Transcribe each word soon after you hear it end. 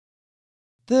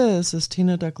This is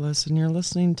Tina Douglas, and you're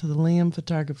listening to the Liam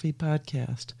Photography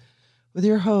Podcast with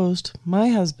your host, my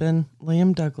husband,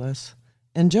 Liam Douglas.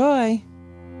 Enjoy!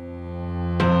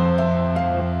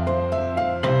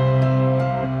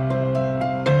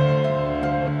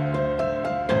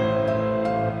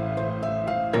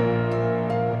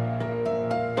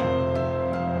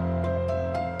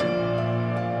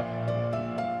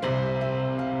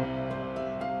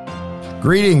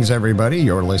 Greetings, everybody.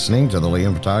 You're listening to the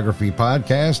Liam Photography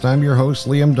Podcast. I'm your host,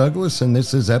 Liam Douglas, and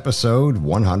this is episode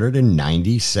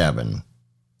 197.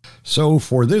 So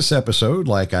for this episode,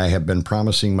 like I have been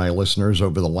promising my listeners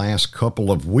over the last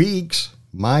couple of weeks,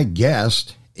 my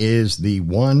guest is the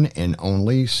one and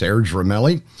only Serge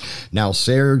Ramelli. Now,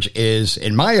 Serge is,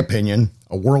 in my opinion,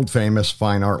 a world-famous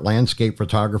fine art landscape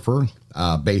photographer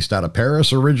based out of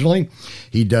Paris originally.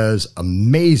 He does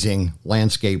amazing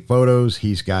landscape photos.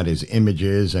 He's got his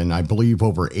images in, I believe,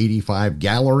 over 85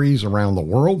 galleries around the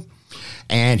world.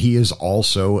 And he is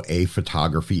also a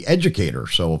photography educator.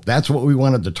 So that's what we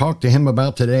wanted to talk to him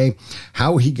about today,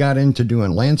 how he got into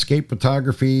doing landscape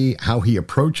photography, how he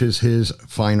approaches his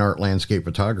fine art landscape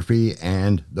photography,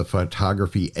 and the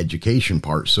photography education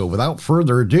part. So without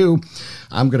further ado,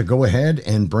 I'm going to go ahead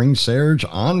and bring Serge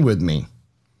on with me.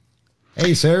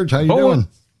 Hey, Serge, how you doing?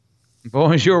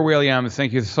 Bonjour, William.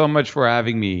 Thank you so much for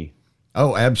having me.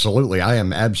 Oh, absolutely. I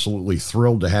am absolutely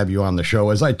thrilled to have you on the show.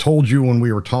 As I told you when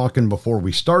we were talking before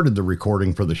we started the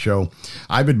recording for the show,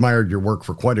 I've admired your work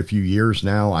for quite a few years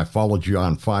now. I followed you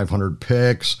on 500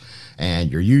 Pics and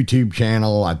your YouTube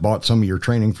channel. I bought some of your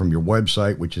training from your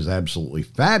website, which is absolutely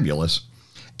fabulous.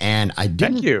 And I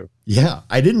didn't. Thank you. Yeah,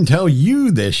 I didn't tell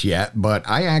you this yet, but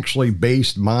I actually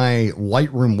based my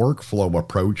Lightroom workflow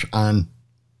approach on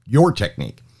your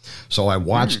technique. So I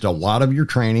watched a lot of your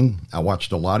training. I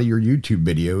watched a lot of your YouTube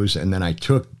videos, and then I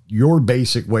took your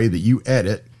basic way that you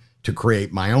edit to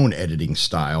create my own editing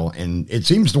style. And it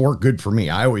seems to work good for me.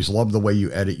 I always love the way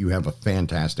you edit. You have a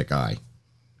fantastic eye.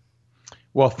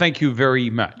 Well, thank you very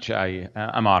much.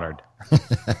 I'm honored.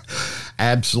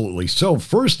 Absolutely. So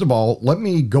first of all, let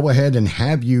me go ahead and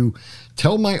have you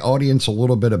tell my audience a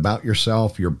little bit about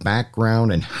yourself, your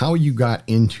background, and how you got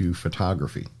into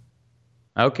photography.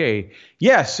 Okay.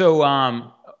 Yeah. So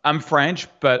I'm French,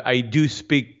 but I do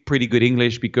speak pretty good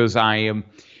English because when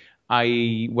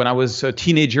I was a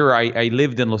teenager, I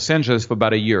lived in Los Angeles for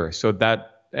about a year. So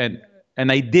that and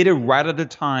I did it right at the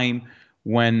time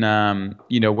when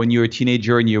when you're a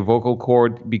teenager and your vocal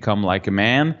cord become like a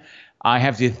man. I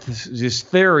have this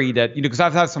theory that, because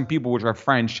I've had some people which are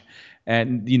French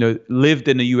and, lived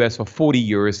in the U.S. for 40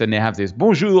 years, and they have this,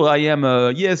 bonjour, I am,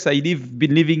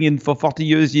 been living for 40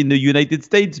 years in the United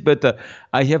States, but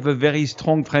I have a very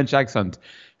strong French accent.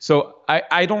 So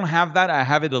I don't have that. I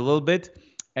have it a little bit.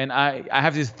 And I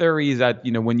have this theory that,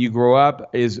 when you grow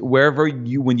up is when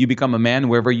you become a man,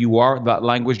 wherever you are, that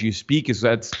language you speak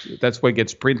that's what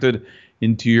gets printed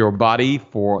into your body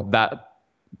for that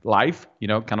life,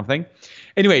 kind of thing.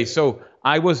 Anyway, so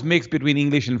I was mixed between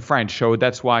English and French, so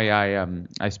that's why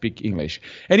I speak English.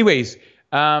 Anyways,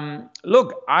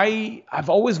 look, I've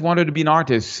always wanted to be an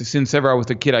artist since ever I was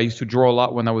a kid. I used to draw a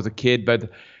lot when I was a kid, but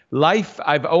I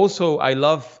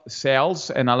love sales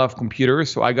and I love computers,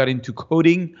 so I got into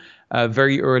coding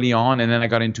very early on, and then I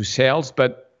got into sales.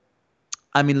 But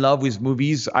I'm in love with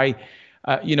movies.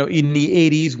 In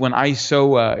the 80s, when I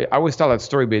saw, I always tell that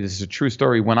story, but it's a true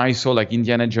story. When I saw like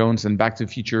Indiana Jones and Back to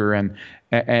the Future and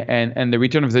The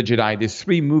Return of the Jedi, these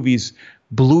three movies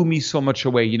blew me so much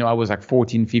away. I was like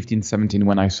 14, 15, 17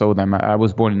 when I saw them. I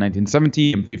was born in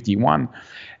 1970. I'm 51.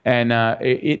 And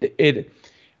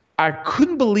I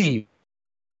couldn't believe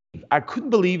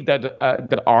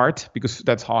that art, because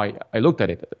that's how I looked at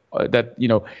it,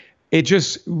 it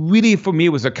just really, for me, it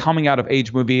was a coming out of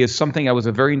age movie. It's something, I was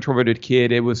a very introverted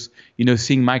kid. It was,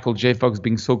 seeing Michael J. Fox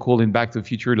being so cool in Back to the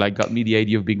Future, like got me the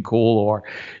idea of being cool, or,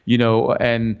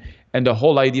 and the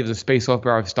whole idea of the space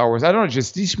opera of Star Wars. I don't know,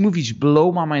 just these movies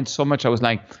blow my mind so much. I was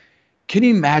like, can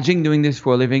you imagine doing this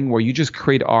for a living where you just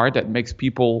create art that makes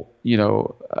people,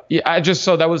 I just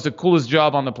saw that was the coolest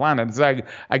job on the planet. It's like,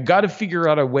 I got to figure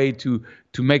out a way to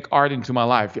make art into my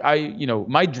life.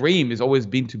 My dream has always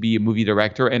been to be a movie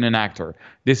director and an actor.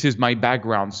 This is my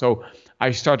background. So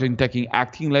I started taking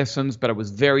acting lessons, but I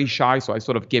was very shy, so I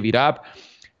sort of gave it up.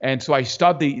 And so I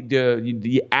stopped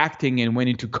the acting and went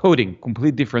into coding,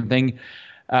 completely different thing.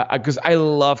 Because I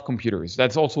love computers.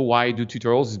 That's also why I do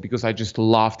tutorials, is because I just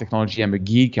love technology. I'm a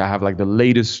geek. I have like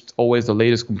always the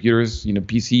latest computers,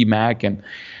 PC, Mac, and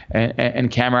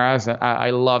cameras. I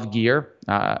love gear.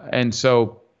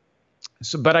 So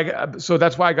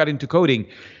that's why I got into coding.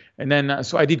 And then,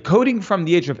 so I did coding from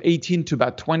the age of 18 to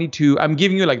about 22. I'm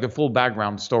giving you like the full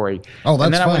background story. Oh, that's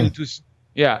and then fine. I went into,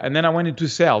 and then I went into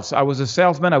sales. I was a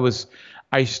salesman.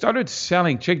 I started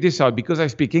selling, check this out, because I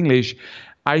speak English,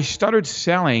 I started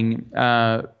selling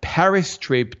Paris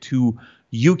trip to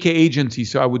UK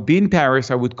agencies. So I would be in Paris.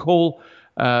 I would call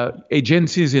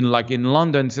agencies in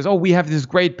London, says, oh, we have this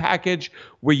great package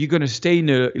where you're going to stay in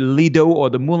the Lido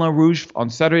or the Moulin Rouge on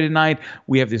Saturday night.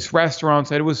 We have this restaurant.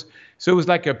 So it was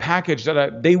like a package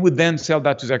that they would then sell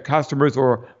that to their customers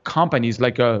or companies,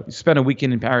 like spend a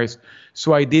weekend in Paris.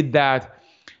 So I did that.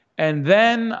 And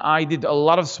then I did a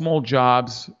lot of small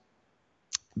jobs.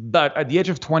 But at the age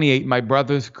of 28, my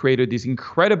brothers created this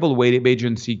incredible web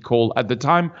agency called, at the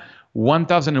time,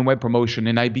 1000 and Web Promotion.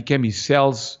 And I became his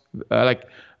sales,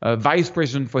 vice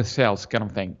president for sales kind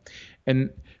of thing. And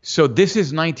so this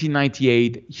is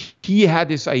 1998. He had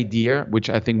this idea, which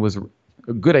I think was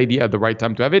a good idea at the right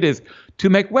time to have it, is to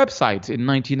make websites in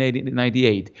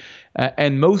 1998.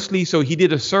 And mostly, so he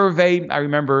did a survey. I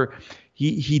remember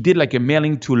he did like a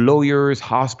mailing to lawyers,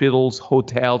 hospitals,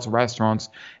 hotels, restaurants.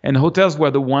 And hotels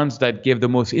were the ones that gave the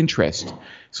most interest.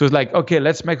 So it's like, okay,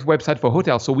 let's make a website for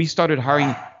hotels. So we started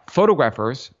hiring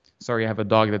photographers. Sorry, I have a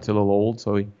dog that's a little old,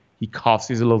 so he coughs.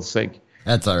 He's a little sick.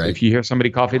 That's all right. So if you hear somebody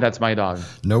coughing, that's my dog.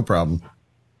 No problem.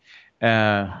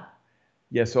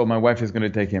 So my wife is going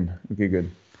to take him. Okay, good.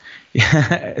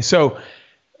 So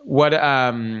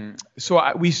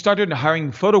we started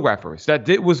hiring photographers.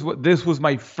 This was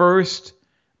my first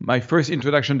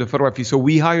introduction to photography. So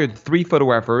we hired 3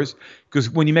 photographers, because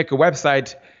when you make a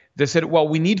website, they said, well,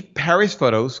 we need Paris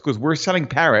photos because we're selling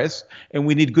Paris and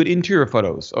we need good interior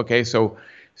photos. Okay, so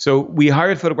we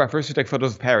hired photographers to take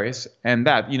photos of Paris, and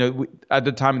that, at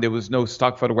the time there was no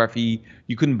stock photography.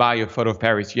 You couldn't buy a photo of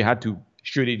Paris. You had to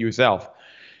shoot it yourself.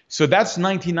 So that's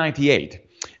 1998.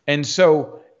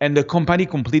 And the company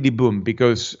completely boomed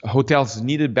because hotels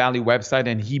needed badly website,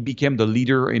 and he became the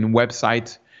leader in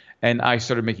website. And I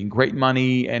started making great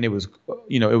money, and it was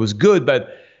good.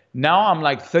 But now I'm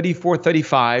like 34,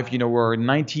 35, we're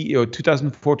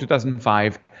 2004,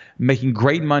 2005, making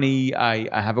great money.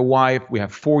 I have a wife. We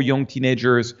have 4 young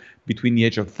teenagers between the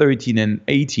age of 13 and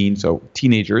 18. So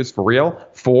teenagers for real,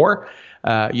 4,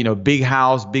 big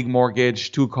house, big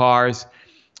mortgage, 2 cars.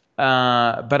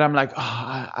 But I'm like,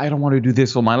 I don't want to do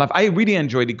this all my life. I really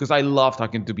enjoyed it because I love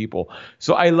talking to people.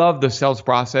 So I love the sales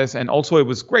process. And also it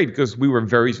was great because we were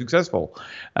very successful.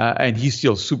 And he's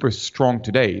still super strong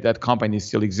today. That company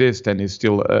still exists and is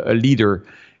still a leader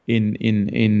in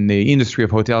the industry of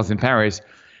hotels in Paris.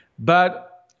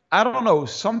 But I don't know,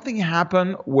 something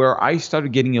happened where I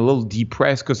started getting a little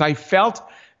depressed because I felt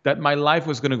that my life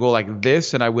was going to go like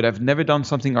this and I would have never done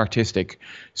something artistic.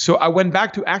 So I went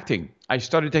back to acting. I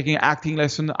started taking acting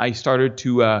lesson. I started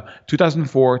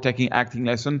 2004 taking acting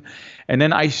lesson. And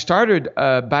then I started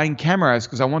buying cameras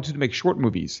because I wanted to make short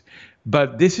movies.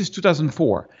 But this is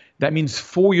 2004. That means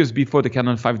 4 years before the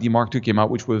Canon 5D Mark II came out,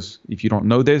 which was, if you don't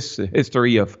know this, the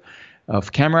history of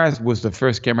cameras, was the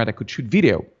first camera that could shoot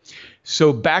video.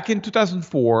 So back in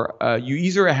 2004, you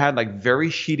either had like very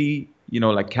shitty,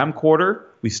 like camcorder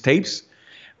with tapes,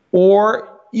 or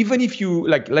even if you,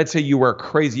 like, let's say you were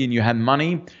crazy and you had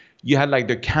money, you had like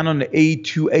the Canon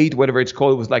A28, whatever it's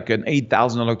called. It was like an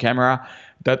 $8,000 camera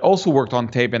that also worked on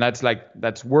tape, and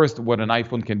that's worse than what an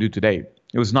iPhone can do today.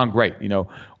 It was not great,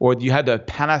 Or you had a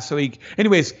Panasonic.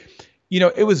 Anyways,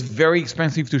 it was very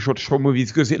expensive to shoot short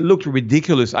movies because it looked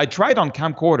ridiculous. I tried on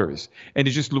camcorders, and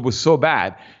it just was so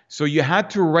bad. So you had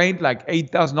to rent like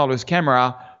 $8,000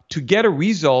 camera to get a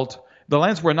result. The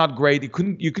lens were not great. You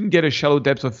couldn't get a shallow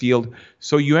depth of field.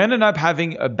 So you ended up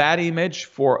having a bad image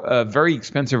for a very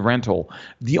expensive rental.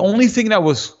 The only thing that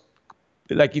was,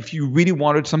 like, if you really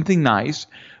wanted something nice,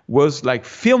 was like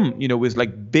film, with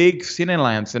like big cine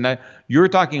lens. And you're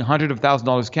talking hundreds of thousands of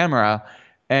dollars camera.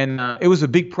 And it was a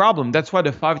big problem. That's why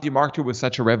the 5D Mark II was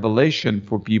such a revelation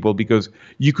for people, because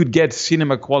you could get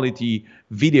cinema quality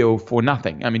video for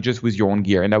nothing. I mean, just with your own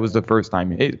gear. And that was the first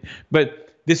time.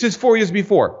 But this is 4 years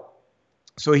before.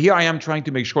 So here I am trying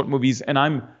to make short movies, and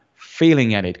I'm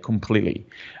failing at it completely.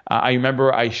 I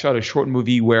remember I shot a short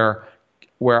movie where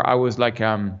I was like,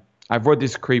 I wrote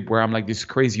this script where I'm like this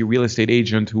crazy real estate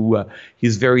agent who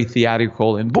he's very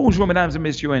theatrical and bonjour, mesdames et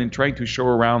messieurs, and trying to show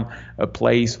around a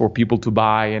place for people to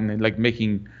buy and like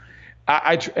making.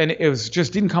 And it was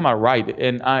just didn't come out right.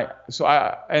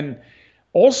 And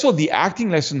also the acting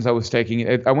lessons I was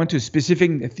taking. I went to a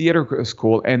specific theater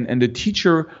school, and the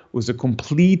teacher was a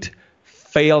complete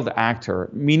failed actor,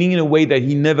 meaning in a way that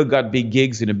he never got big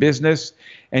gigs in a business.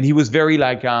 And he was very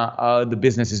like, the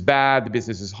business is bad, the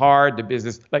business is hard, the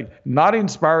business, like, not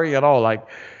inspiring at all. Like,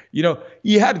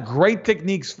 He had great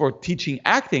techniques for teaching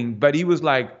acting, but he was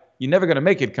like, you're never going to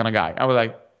make it kind of guy. I was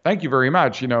like, thank you very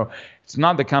much. It's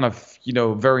not the kind of,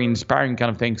 very inspiring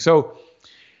kind of thing. So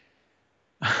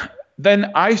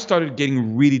then I started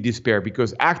getting really despair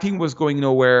because acting was going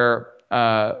nowhere.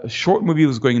 Short movie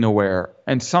was going nowhere.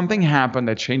 And something happened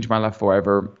that changed my life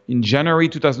forever. In January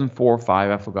 2004 or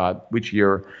 5, I forgot which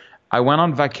year, I went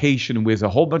on vacation with a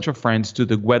whole bunch of friends to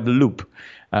the Guadeloupe.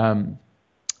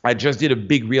 I just did a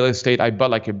big real estate. I bought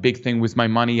like a big thing with my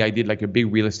money. I did like a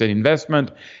big real estate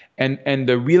investment. And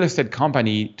the real estate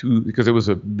company, because it was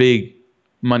a big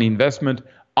money investment,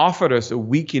 offered us a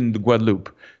week in the Guadeloupe.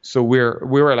 So we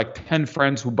were like 10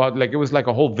 friends who bought, like, it was like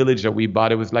a whole village that we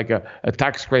bought. It was like a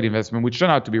tax credit investment, which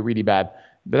turned out to be really bad.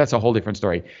 But that's a whole different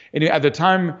story. Anyway, at the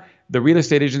time, the real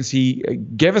estate agency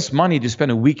gave us money to spend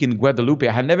a week in Guadeloupe.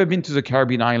 I had never been to the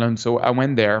Caribbean island, so I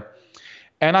went there.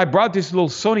 And I brought this little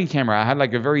Sony camera. I had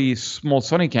like a very small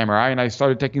Sony camera, and I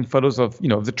started taking photos of,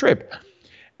 the trip.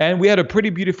 And we had a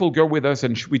pretty beautiful girl with us,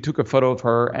 and we took a photo of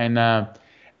her. And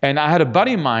I had a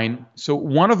buddy of mine. So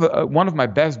one of my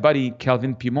best buddy,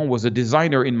 Calvin Pimon, was a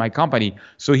designer in my company.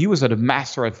 So he was a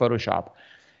master at Photoshop.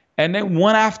 And then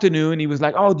one afternoon, he was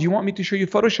like, "Oh, do you want me to show you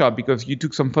Photoshop? Because you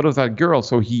took some photos of that girl."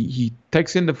 So he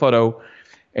takes in the photo,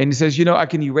 and he says, "I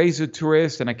can erase a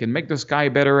tourist, and I can make the sky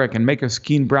better. I can make her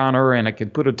skin browner, and I can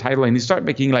put a title." And he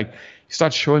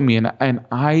starts showing me, and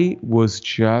I was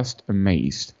just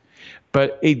amazed.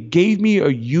 But it gave me a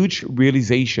huge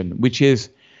realization, which is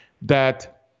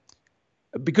that,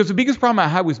 because the biggest problem I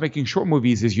had with making short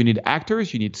movies is you need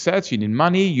actors, you need sets, you need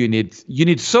money, you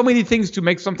need so many things to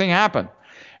make something happen.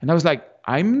 And I was like,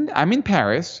 I'm in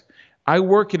Paris. I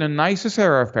work in the nicest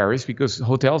area of Paris because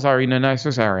hotels are in the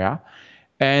nicest area.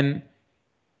 And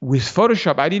with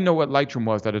Photoshop, I didn't know what Lightroom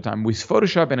was at the time. With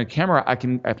Photoshop and a camera, I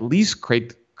can at least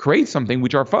create something,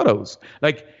 which are photos.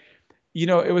 Like,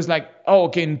 it was like, oh,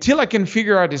 okay, until I can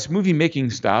figure out this movie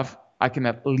making stuff, I can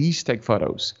at least take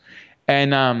photos.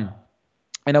 And I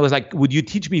was like, would you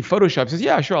teach me Photoshop? He says,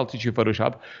 yeah, sure, I'll teach you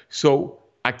Photoshop. So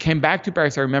I came back to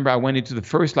Paris. I remember I went into the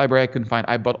first library I could find.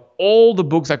 I bought all the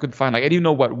books I could find. Like, I didn't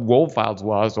know what RAW files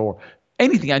was or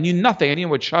anything. I knew nothing. I didn't know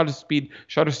what shutter speed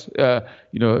or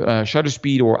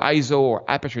ISO or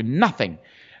aperture, nothing.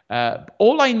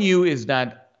 All I knew is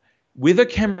that with a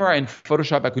camera and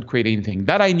Photoshop, I could create anything.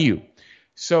 That I knew.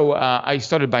 So I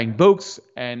started buying books,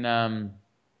 and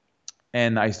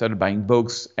I started buying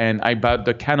books, and I bought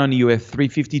the Canon EOS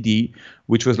 350D,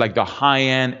 which was like the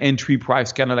high-end entry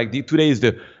price Canon. Like today is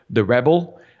the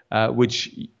Rebel, which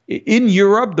in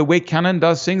Europe, the way Canon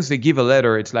does things, they give a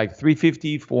letter. It's like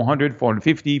 350, 400,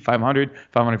 450, 500,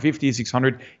 550,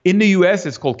 600. In the US,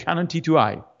 it's called Canon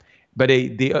T2i. But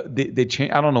they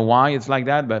change. I don't know why it's like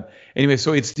that, but anyway,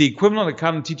 so it's the equivalent of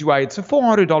Canon T2i. It's a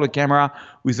 $400 camera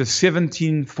with a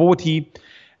 1740.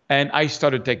 And I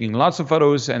started taking lots of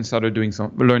photos and started doing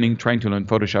trying to learn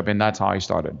Photoshop, and that's how I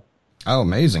started. Oh,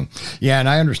 amazing. Yeah, and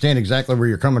I understand exactly where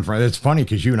you're coming from. It's funny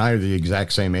because you and I are the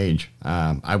exact same age.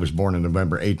 I was born on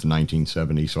November 8th,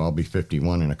 1970, so I'll be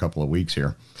 51 in a couple of weeks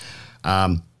here.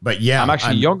 But yeah. I'm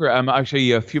actually younger. I'm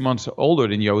actually a few months older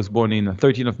than you. I was born in the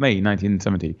 13th of May,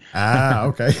 1970.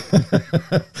 Okay.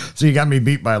 So you got me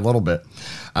beat by a little bit.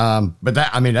 But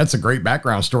that's a great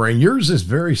background story. And yours is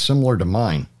very similar to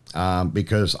mine.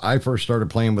 Because I first started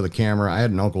playing with a camera. I had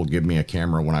an uncle give me a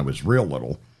camera when I was real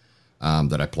little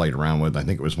that I played around with. I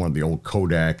think it was one of the old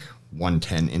Kodak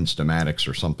 110 Instamatics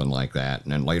or something like that.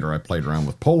 And then later I played around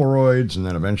with Polaroids, and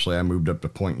then eventually I moved up to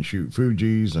point and shoot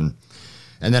Fujis, and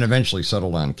then eventually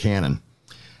settled on Canon.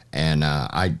 And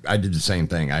I did the same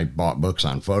thing. I bought books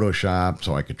on Photoshop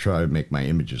so I could try to make my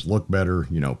images look better,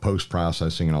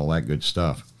 post-processing and all that good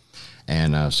stuff.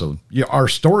 And so our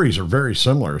stories are very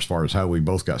similar as far as how we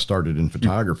both got started in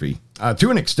photography to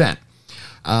an extent.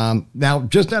 Now,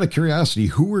 just out of curiosity,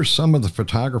 who were some of the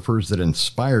photographers that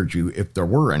inspired you, if there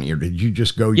were any, or did you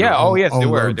just go your own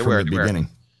road from the beginning?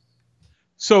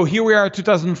 So here we are,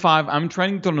 2005. I'm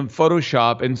trying to learn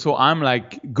Photoshop, and so I'm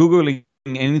like Googling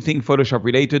anything Photoshop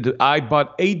related. I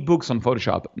bought 8 books on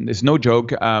Photoshop. It's no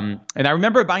joke. And I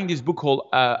remember buying this book called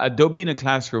Adobe in a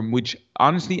Classroom, which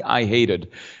honestly I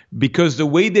hated, because the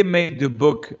way they made the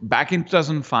book back in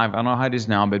 2005, I don't know how it is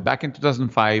now, but back in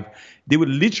 2005, they would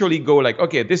literally go like,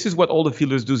 okay, this is what all the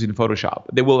filters do in Photoshop.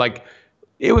 They will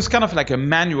it was kind of like a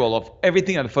manual of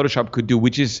everything that Photoshop could do,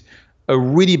 which is a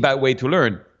really bad way to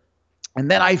learn.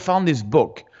 And then I found this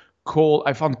book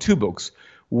I found 2 books.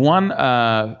 One,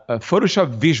 Photoshop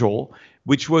Visual,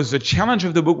 which was the challenge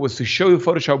of the book, was to show you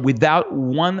Photoshop without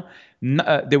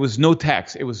there was no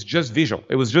text. It was just visual.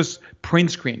 It was just print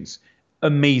screens.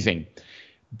 Amazing.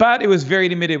 But it was very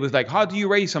limited. It was like, how do you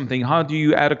raise something? How do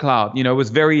you add a cloud? It was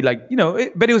very like,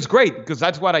 but it was great because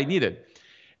that's what I needed.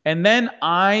 And then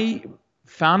I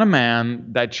found a man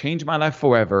that changed my life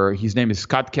forever. His name is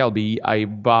Scott Kelby. I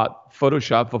bought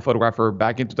Photoshop for Photographer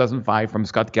back in 2005 from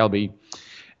Scott Kelby.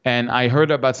 And I heard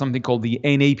about something called the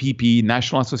NAPP,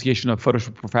 National Association of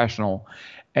Photoshop Professional.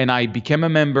 And I became a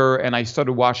member and I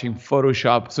started watching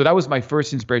Photoshop. So that was my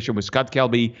first inspiration with Scott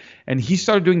Kelby. And he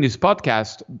started doing this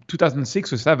podcast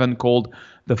 2006 or 2007 called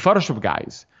The Photoshop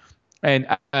Guys. And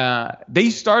they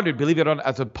started, believe it or not,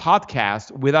 as a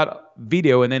podcast without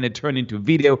video, and then it turned into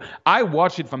video. I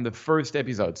watched it from the first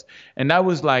episodes. And that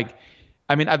was like,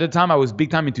 at the time I was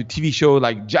big time into TV show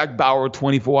like Jack Bauer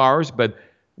 24 Hours. But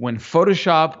when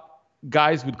Photoshop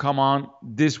guys would come on,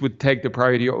 this would take the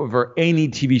priority over any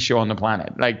TV show on the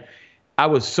planet. Like, I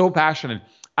was so passionate.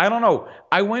 I don't know.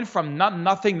 I went from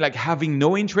nothing, like having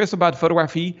no interest about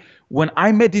photography, when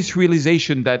I made this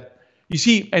realization that, you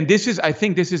see, and I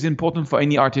think this is important for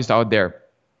any artist out there,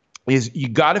 is you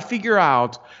got to figure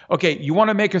out, okay, you want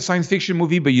to make a science fiction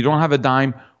movie, but you don't have a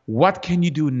dime. What can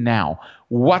you do now?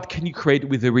 What can you create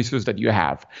with the resource that you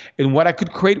have? And what I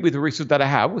could create with the resource that I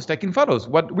have was taking photos.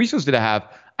 What resource did I have?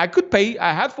 I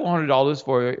had $400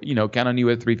 for, Canon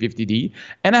EOS 350D,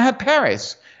 and I had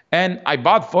Paris. And I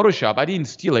bought Photoshop. I didn't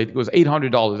steal it. It was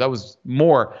 $800. That was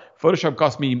more. Photoshop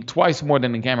cost me twice more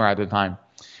than the camera at the time.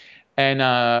 And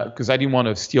because I didn't want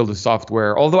to steal the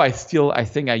software. Although I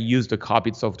think I used the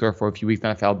copied software for a few weeks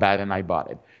and I felt bad and I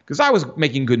bought it. Because I was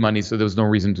making good money, so there was no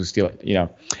reason to steal it,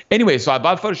 Anyway, so I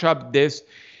bought Photoshop,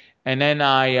 and then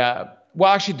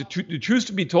actually, the truth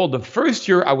to be told, the first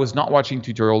year I was not watching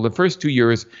tutorial. The first 2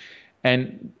 years,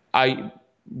 and I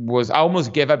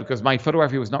almost gave up because my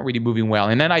photography was not really moving well.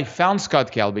 And then I found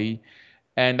Scott Kelby,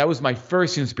 and that was my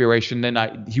first inspiration.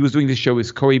 Then he was doing this show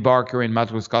with Corey Barker and Matt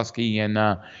Ruskowski and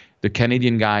the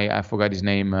Canadian guy, I forgot his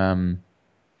name.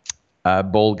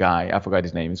 Bold guy, I forgot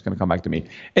his name. It's going to come back to me.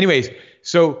 Anyways,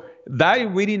 so that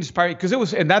really inspired,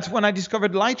 and that's when I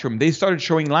discovered Lightroom. They started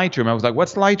showing Lightroom. I was like,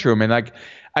 what's Lightroom? And like,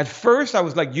 at first I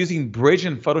was like using Bridge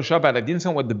and Photoshop, and I didn't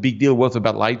know what the big deal was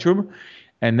about Lightroom.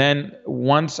 And then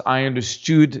once I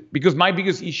understood, because my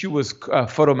biggest issue was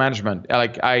photo management.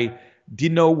 Like, I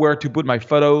didn't know where to put my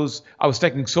photos. I was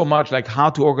taking so much, like how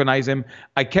to organize them.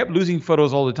 I kept losing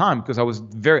photos all the time because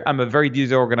I'm a very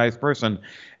disorganized person.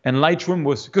 And Lightroom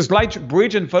was, because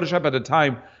Bridge and Photoshop at the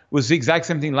time was the exact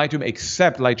same thing, Lightroom,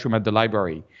 except Lightroom at the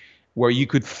library, where you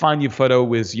could find your photo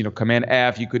with, Command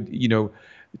F, you could,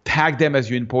 tag them as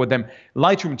you import them.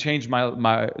 Lightroom changed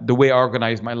the way I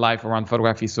organized my life around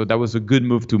photography. So that was a good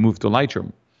move to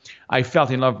Lightroom. I fell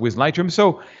in love with Lightroom.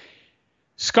 So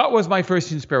Scott was my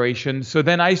first inspiration. So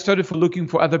then I started looking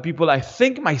for other people. I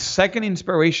think my second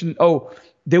inspiration,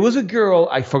 there was a girl,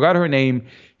 I forgot her name.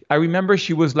 I remember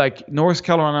she was like North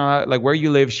Carolina, like where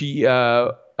you live. She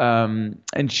and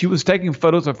she was taking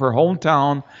photos of her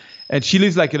hometown, and she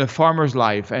lives like in a farmer's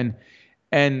life.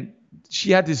 And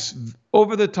she had this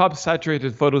over-the-top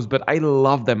saturated photos, but I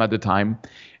loved them at the time.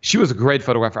 She was a great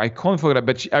photographer. I can't forget it,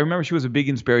 but I remember she was a big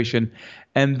inspiration.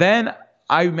 And then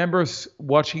I remember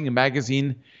watching a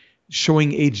magazine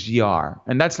showing HDR,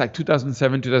 and that's like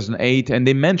 2007, 2008, and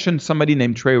they mentioned somebody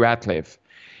named Trey Ratliff.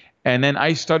 And then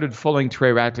I started following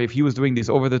Trey Ratliff. He was doing this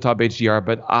over-the-top HDR,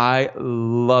 but I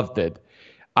loved it.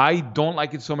 I don't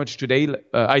like it so much today.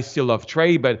 I still love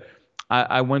Trey, but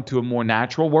I went to a more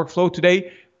natural workflow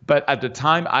today. But at the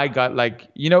time, I got like,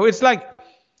 it's like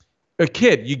a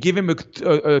kid. You give him a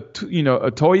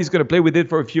toy, he's going to play with it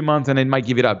for a few months and then might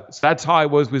give it up. So that's how I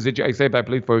was with HDR, except I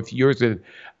played for a few years with it.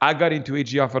 I got into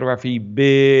HDR photography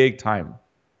big time.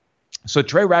 So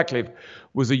Trey Ratliff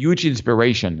was a huge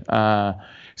inspiration.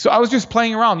 So I was just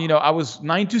playing around. I was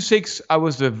 9 to 6. I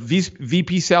was the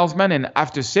VP salesman, and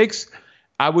after 6,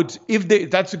 I would,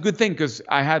 that's a good thing, because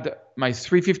I had my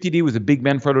 350D with a big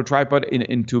Manfrotto tripod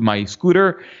into my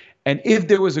scooter. And if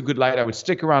there was a good light, I would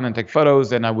stick around and take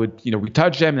photos, and I would,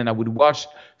 retouch them, and I would watch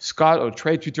Scott or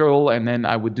Trey tutorial, and then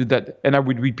I would do that, and I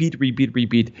would repeat.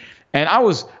 And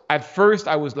at first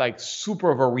I was like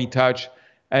super over retouch.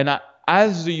 And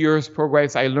as the years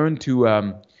progressed, I learned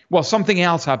to, something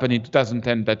else happened in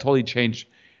 2010 that totally changed.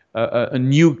 A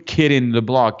new kid in the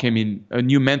block came in, a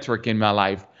new mentor came in my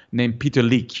life named Peter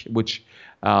Leak, which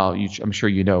I'm sure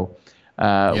you know.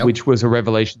 Yep. Which was a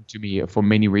revelation to me for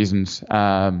many reasons.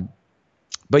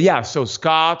 But yeah, so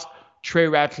Scott, Trey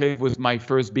Ratliff was my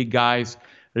first big guys.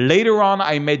 Later on,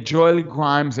 I met Joel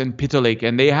Grimes and Peter Lake,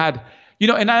 and they had,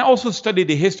 and I also studied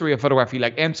the history of photography.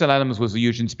 Like Ansel Adams was a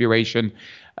huge inspiration.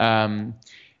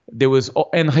 There was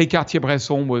Henri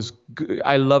Cartier-Bresson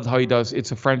I loved how he does.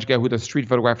 It's a French guy who does street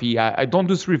photography. I don't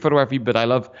do street photography, but I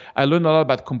learned a lot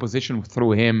about composition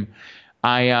through him.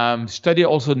 I studied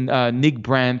also Nick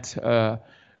Brandt,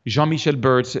 Jean-Michel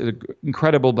Bertz,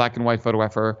 incredible black and white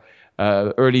photographer.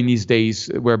 Early in these days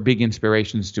were big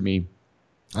inspirations to me.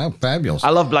 Oh, fabulous. I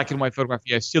love black and white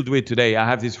photography. I still do it today. I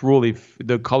have this rule: if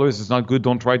the colors is not good,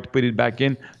 don't try to put it back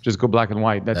in. Just go black and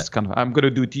white. That's I'm going to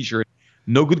do a t-shirt.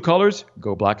 No good colors,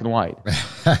 go black and white.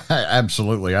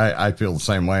 Absolutely. I feel the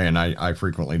same way, and I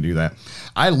frequently do that.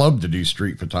 I love to do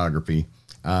street photography.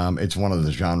 It's one of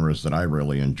the genres that I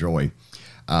really enjoy.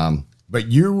 But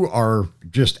you are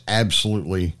just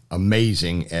absolutely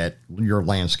amazing at your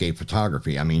landscape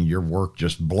photography. I mean, your work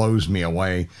just blows me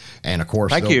away. And of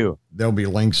course, there'll be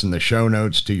links in the show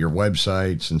notes to your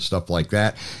websites and stuff like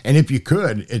that. And if you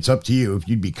could, it's up to you. If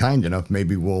you'd be kind enough,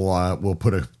 maybe we'll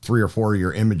put 3 or 4 of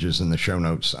your images in the show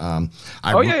notes.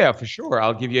 Yeah, for sure.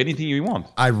 I'll give you anything you want.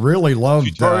 I really love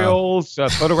tutorials,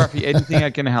 photography, anything I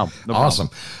can help. No awesome.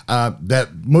 That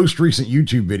most recent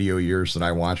YouTube video of yours that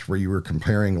I watched where you were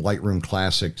comparing Lightroom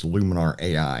Classic to Luminar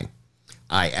AI.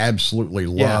 I absolutely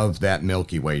love that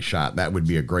Milky Way shot. That would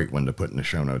be a great one to put in the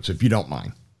show notes, if you don't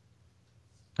mind.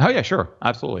 Oh, yeah, sure.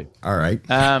 Absolutely. All right.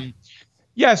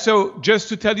 So just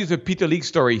to tell you the Peter Lik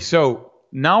story. So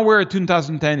now we're at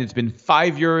 2010. It's been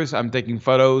 5 years. I'm taking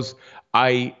photos.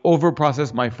 I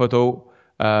overprocess my photo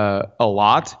a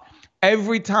lot.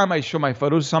 Every time I show my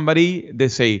photo to somebody, they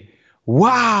say,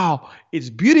 wow, it's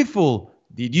beautiful.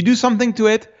 Did you do something to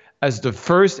it? As the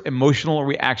first emotional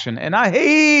reaction. And I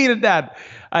hated that.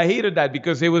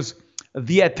 Because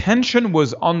the attention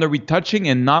was on the retouching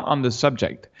and not on the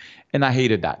subject. And I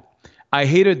hated that. I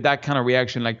hated that kind of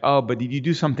reaction, like, oh, but did you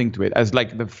do something to it? As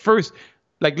like the first,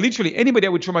 like literally anybody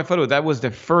that would show my photo, that was the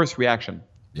first reaction.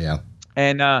 Yeah.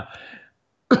 And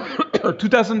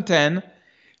 2010,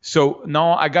 so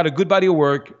now I got a good body of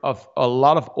work of a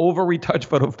lot of over-retouched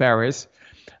photo of Paris.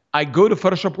 I go to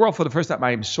Photoshop World for the first time.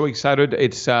 I'm so excited.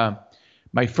 It's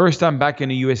my first time back in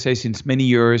the USA since many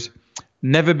years.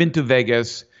 Never been to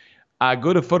Vegas. I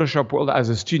go to Photoshop World as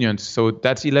a student. So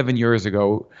that's 11 years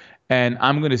ago. And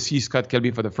I'm going to see Scott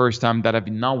Kelby for the first time that I've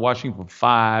been now watching for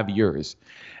 5 years.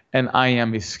 And I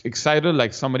am excited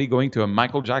like somebody going to a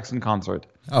Michael Jackson concert.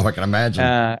 Oh, I can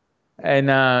imagine.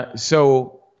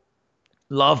 So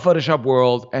love Photoshop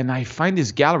World, and I find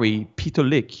this gallery, Peter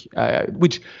Lik,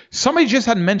 which somebody just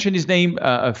had mentioned his name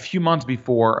a few months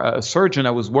before. A surgeon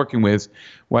I was working with,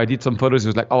 where I did some photos, he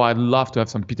was like, oh, I'd love to have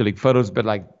some Peter Lik photos, but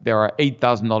like there are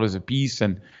 $8,000 a piece,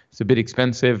 and it's a bit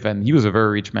expensive, and he was a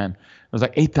very rich man. I was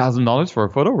like, $8,000 for a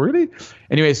photo? Really?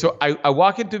 Anyway, so I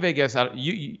walk into Vegas. Have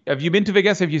you been to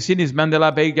Vegas? Have you seen his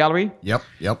Mandela Bay gallery? Yep.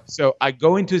 So I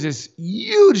go into this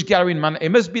huge gallery in Mandela.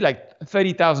 It must be like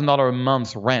 $30,000 a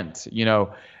month rent,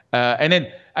 and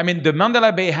then, I mean, the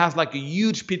Mandela Bay has like a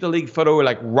huge Peter Lik photo,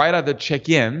 like right at the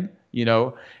check-in,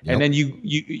 and then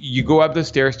you go up the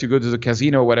stairs to go to the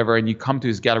casino or whatever, and you come to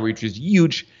his gallery, which is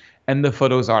huge. And the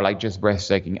photos are like just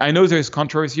breathtaking. I know there's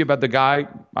controversy about the guy.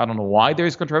 I don't know why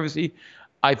there's controversy.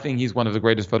 I think he's one of the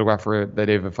greatest photographers that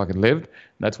ever fucking lived.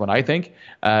 That's what I think.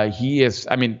 He is,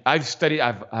 I mean, I've studied,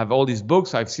 I have all these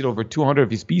books. I've seen over 200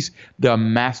 of his pieces. They're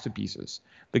masterpieces.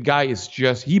 The guy is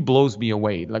he blows me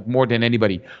away, like more than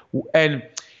anybody. And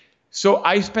so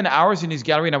I spent hours in his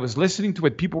gallery and I was listening to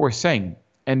what people were saying.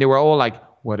 And they were all like,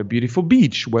 what a beautiful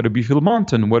beach, what a beautiful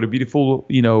mountain, what a beautiful,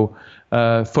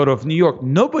 photo of New York.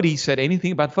 Nobody said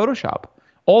anything about Photoshop,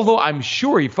 although I'm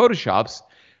sure he Photoshops.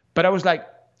 But I was like,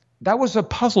 that was a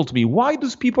puzzle to me. Why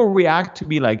does people react to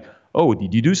me like, oh,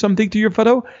 did you do something to your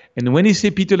photo? And when they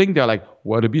say Peter Lik, they're like,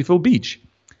 what a beautiful beach.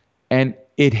 And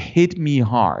it hit me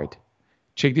hard.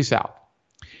 Check this out.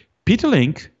 Peter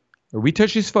Lik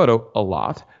retouched his photo a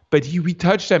lot, but he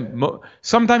retouched them.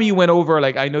 Sometimes he went over,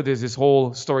 like, I know there's this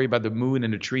whole story about the moon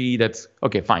and the tree. That's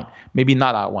okay, fine. Maybe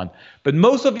not that one. But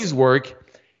most of his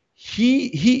work,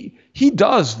 he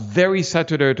does very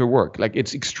saturated work. Like,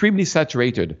 it's extremely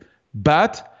saturated.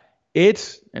 But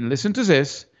and listen to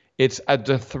this, it's at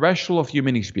the threshold of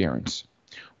human experience.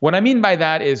 What I mean by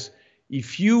that is,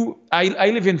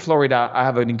 I live in Florida. I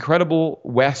have an incredible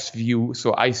west view,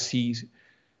 so I see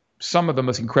some of the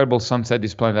most incredible sunset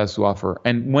this planet has to offer.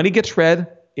 And when it gets red,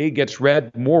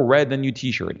 more red than your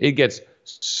t-shirt. It gets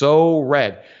so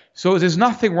red. So there's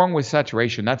nothing wrong with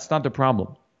saturation. That's not the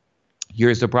problem.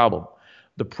 Here's the problem.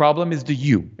 The problem is the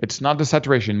hue. It's not the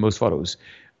saturation in most photos.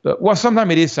 Well,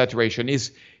 sometimes it is saturation.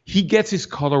 He gets his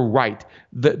color right.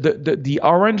 The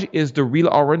orange is the real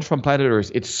orange from planet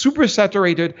Earth. It's super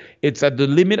saturated. It's at the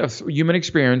limit of human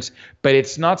experience, but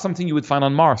it's not something you would find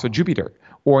on Mars or Jupiter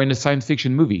or in a science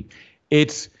fiction movie.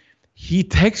 he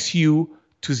takes you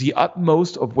to the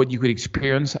utmost of what you could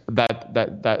experience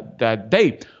that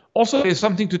day. Also, there's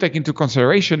something to take into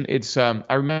consideration. It's I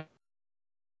remember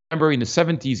in the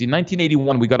 70s, in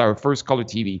 1981, we got our first color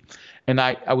TV. And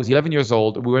I was 11 years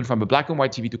old. We went from a black and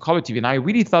white TV to color TV. And I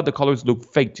really thought the colors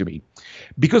looked fake to me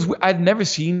because I'd never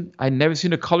seen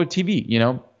a color TV, you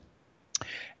know?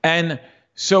 And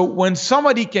so when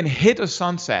somebody can hit a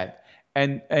sunset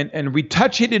and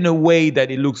retouch it in a way that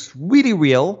it looks really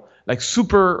real, like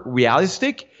super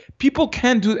realistic, people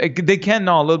they can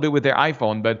now a little bit with their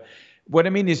iPhone, but what I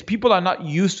mean is people are not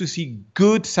used to see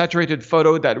good saturated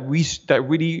photo that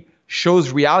really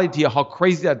shows reality of how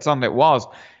crazy that sunset was.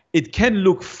 It can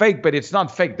look fake, but it's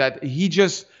not fake. That he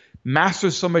just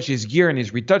masters so much his gear and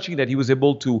his retouching that he was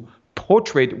able to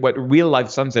portray what real life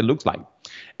sunset looks like.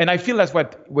 And I feel that's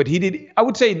what he did. I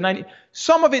would say 90.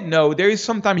 Some of it, no. There is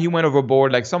sometimes he went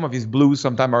overboard. Like some of his blues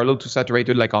sometimes are a little too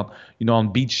saturated, like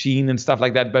on beach scene and stuff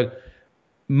like that. But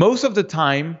most of the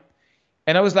time,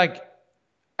 and I was like,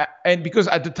 and because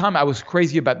at the time I was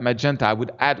crazy about magenta, I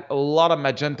would add a lot of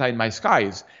magenta in my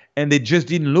skies, and they just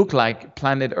didn't look like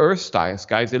planet Earth style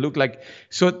skies. They looked like,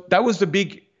 so that was the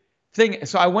big thing.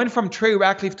 So I went from Trey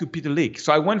Ratcliffe to Peter Lik.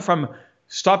 So I went from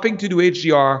stopping to do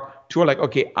HDR to like,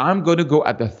 okay, I'm going to go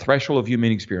at the threshold of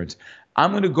human experience.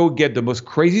 I'm going to go get the most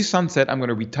crazy sunset. I'm going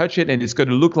to retouch it, and it's going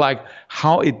to look like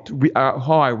how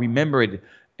I remember it,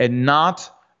 and not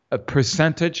a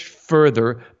percentage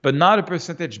further, but not a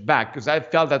percentage back, because I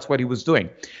felt that's what he was doing.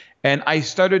 And I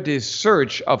started this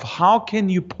search of how can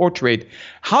you portray,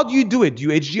 how do you do it? Do you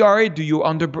HDR it? Do you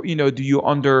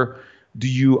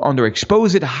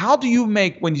underexpose it? How do you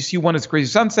make, when you see one as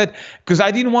crazy sunset? Because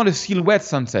I didn't want a silhouette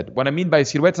sunset. What I mean by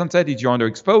silhouette sunset is you're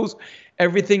underexposed.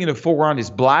 Everything in the foreground is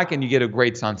black and you get a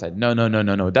great sunset.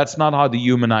 No. That's not how the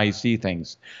human eye see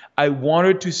things. I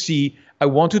wanted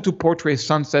to portray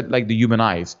sunset like the human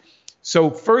eyes.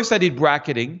 So first I did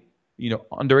bracketing,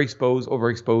 underexposed,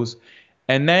 overexposed.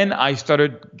 And then I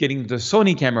started getting the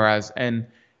Sony cameras and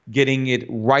getting it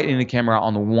right in the camera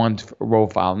on the one RAW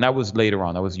file. And that was later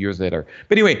on. That was years later.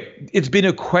 But anyway, it's been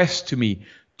a quest to me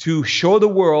to show the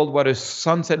world what a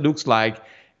sunset looks like.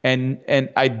 And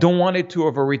I don't want it to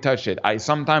over-retouch it.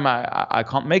 Sometimes I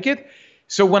can't make it.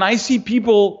 So when I see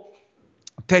people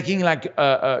taking like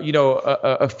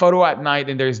a photo at night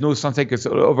and there is no sunset because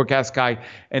it's an overcast sky,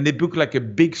 and they book like a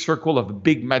big circle of a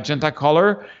big magenta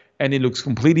color and it looks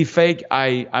completely fake,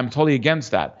 I'm totally against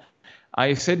that.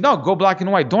 I said, no, go black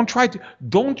and white. Don't try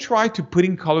to put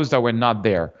in colors that were not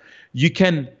there. You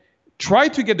can try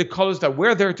to get the colors that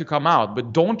were there to come out,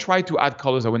 but don't try to add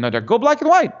colors that were not there. Go black and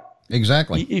white.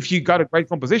 Exactly. If you got a great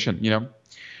composition,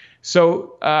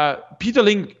 So Peter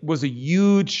Lik was a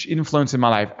huge influence in my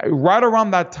life right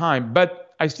around that time,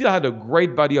 but I still had a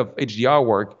great body of HDR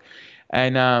work.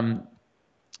 And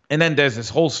then there's this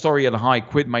whole story of how I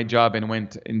quit my job and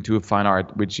went into fine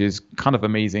art, which is kind of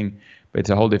amazing, but it's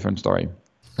a whole different story.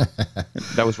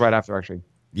 That was right after, actually.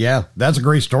 Yeah, that's a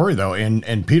great story, though.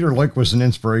 And Peter Lik was an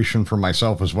inspiration for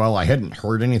myself as well. I hadn't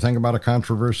heard anything about a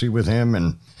controversy with him,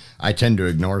 and I tend to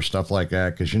ignore stuff like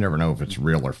that because you never know if it's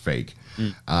real or fake.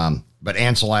 But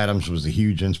Ansel Adams was a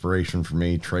huge inspiration for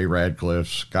me. Trey Ratcliffe,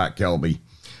 Scott Kelby,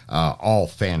 all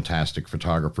fantastic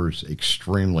photographers,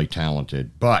 extremely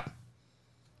talented. But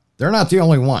they're not the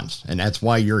only ones, and that's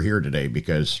why you're here today,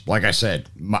 because, like I said,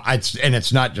 and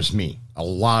it's not just me. A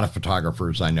lot of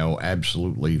photographers I know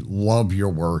absolutely love your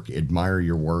work, admire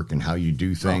your work, and how you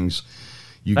do things.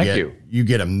 You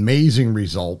get amazing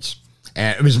results.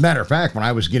 And as a matter of fact, when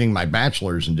I was getting my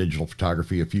bachelor's in digital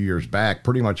photography a few years back,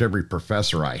 pretty much every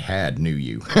professor I had knew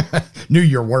you, knew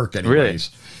your work anyways.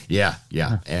 Really?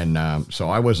 Yeah. And so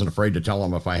I wasn't afraid to tell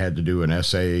them if I had to do an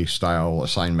essay style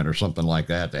assignment or something like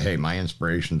that, hey, my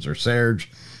inspirations are Serge,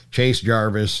 Chase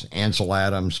Jarvis, Ansel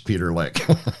Adams, Peter Lik.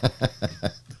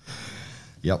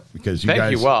 Yep, because you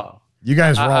guys were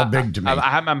all big to me.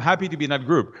 I'm happy to be in that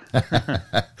group.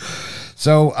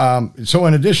 So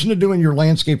in addition to doing your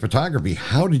landscape photography,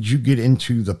 how did you get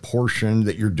into the portion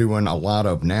that you're doing a lot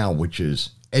of now, which is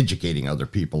educating other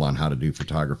people on how to do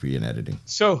photography and editing?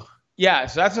 So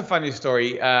that's a funny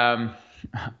story. How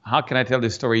can I tell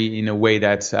this story in a way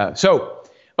that's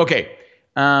okay?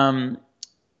 I'll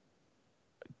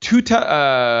tell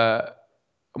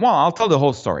the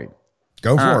whole story.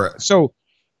 Go for it. So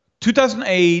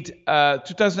 2008,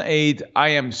 I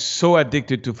am so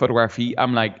addicted to photography.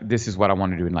 I'm like, this is what I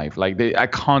want to do in life. Like, I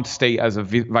can't stay as a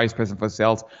vice president for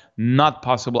sales. Not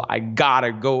possible. I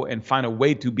gotta go and find a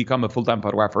way to become a full-time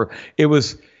photographer. It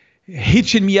was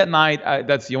hitching me at night.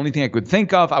 That's the only thing I could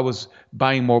think of. I was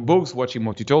buying more books, watching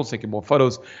more tutorials, taking more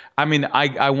photos. I mean,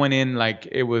 I went in like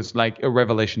it was like a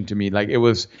revelation to me. Like it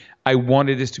was, I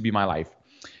wanted this to be my life.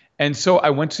 And so I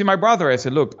went to see my brother. I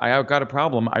said, look, I got a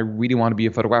problem. I really want to be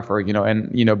a photographer,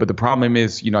 but the problem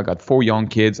is, I got 4 young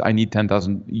kids. I need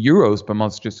 10,000 euros per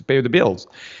month just to pay the bills.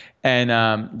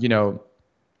 And,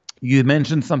 you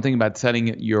mentioned something about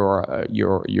selling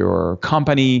your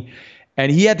company.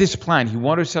 And he had this plan. He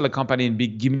wanted to sell a company and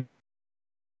give me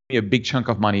a big chunk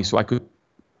of money so I could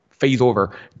phase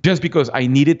over, just because I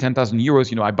needed 10,000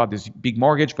 euros. I bought this big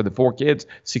mortgage for the 4 kids,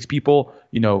 6 people,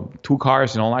 2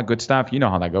 cars and all that good stuff. You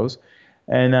know how that goes.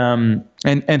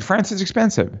 And France is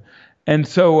expensive. And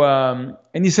so,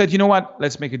 and he said, you know what,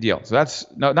 let's make a deal. So that's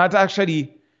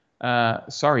actually,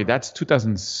 that's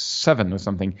 2007 or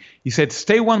something. He said,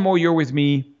 stay 1 more year with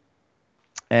me.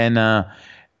 And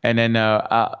then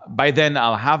by then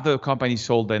I'll have the company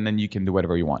sold, and then you can do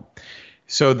whatever you want.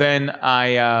 So then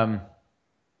I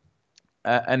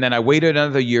waited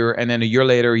another year, and then a year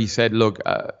later he said, look,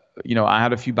 I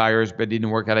had a few buyers, but it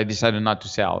didn't work out. I decided not to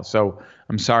sell. So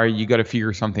I'm sorry, you got to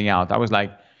figure something out. I was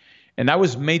like, and that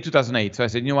was May 2008. So I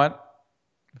said, you know what?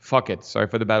 Fuck it. Sorry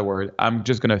for the bad word. I'm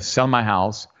just going to sell my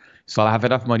house so I'll have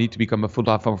enough money to become a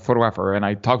full-time photographer. And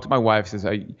I talked to my wife, says,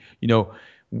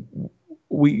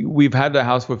 we've had the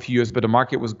house for a few years, but the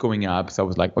market was going up. So I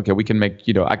was like, okay, we can make,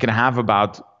 I can have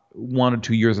about 1 or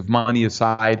 2 years of money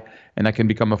aside, and I can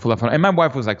become a full-time photographer. And my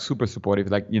wife was like super supportive.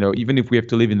 Like, even if we have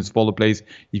to live in a smaller place,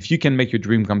 if you can make your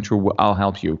dream come true, I'll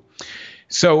help you.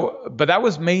 So, but that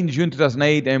was May and June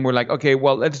 2008. And we're like, okay,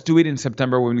 well, let's do it in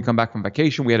September when we come back from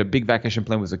vacation. We had a big vacation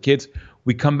plan with the kids.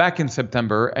 We come back in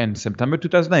September, and September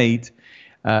 2008,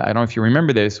 I don't know if you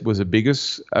remember this, was the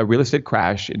biggest real estate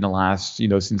crash in the last,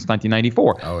 since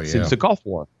 1994, since the Gulf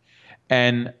War.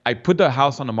 And I put the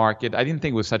house on the market. I didn't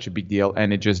think it was such a big deal,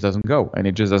 and it just doesn't go.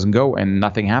 And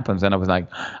nothing happens. And I was like,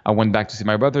 I went back to see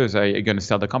my brothers. Are you going to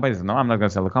sell the company? I said, no, I'm not going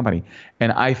to sell the company.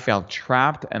 And I felt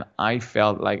trapped, and I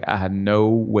felt like I had no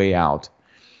way out.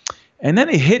 And then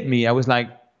it hit me. I was like,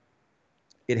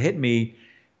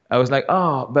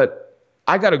 oh, but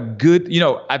I got a good,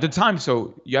 at the time.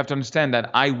 So you have to understand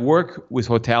that I work with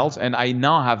hotels, and I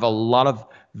now have a lot of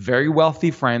very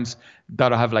wealthy friends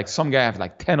that have like, some guy have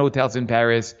like 10 hotels in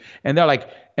Paris, and they're like,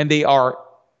 and they are,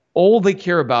 all they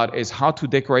care about is how to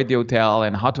decorate the hotel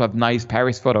and how to have nice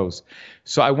Paris photos.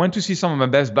 So I went to see some of my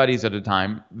best buddies at the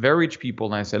time, very rich people,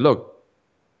 and I said, look,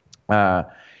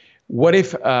 what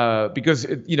if, because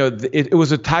it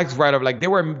was a tax write-off, like they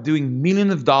were doing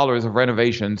millions of dollars of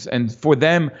renovations, and for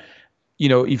them,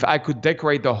 if I could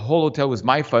decorate the whole hotel with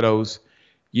my photos,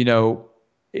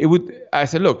 it would. I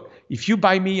said, look, if you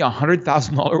buy me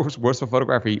 $100,000 worth of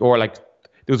photography, or like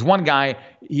there was one guy,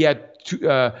 he had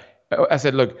I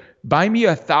said, look, buy me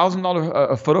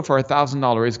 $1,000 a photo for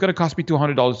 $1,000. It's going to cost me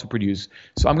 $200 to produce.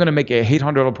 So I'm going to make a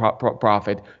 $800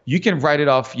 profit. You can write it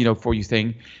off, for your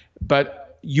thing,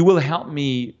 but you will help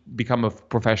me become a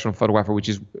professional photographer, which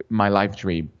is my life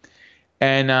dream.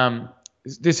 And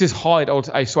this is how it all.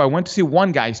 So I went to see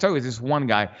one guy. I started with this one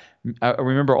guy. I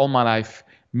remember all my life,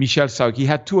 Michel Sauk. He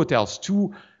had 2 hotels,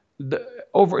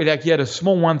 he had a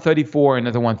small one, 34,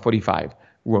 another one, 45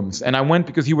 rooms. And I went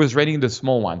because he was renting the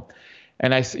small one.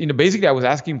 And basically I was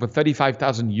asking for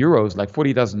 35,000 euros, like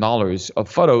 $40,000 of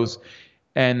photos.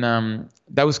 And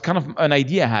that was kind of an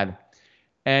idea I had.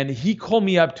 And he called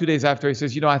me up 2 days after. He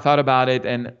says, I thought about it,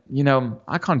 and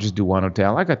I can't just do one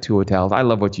hotel. I got 2 hotels. I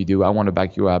love what you do. I want to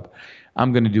back you up.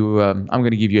 I'm going to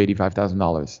give you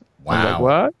 $85,000. Wow. I'm like,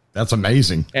 what? That's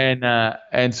amazing.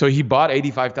 And so he bought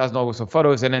 $85,000 of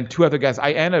photos, and then 2 other guys.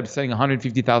 I ended up selling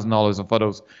 $150,000 of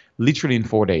photos literally in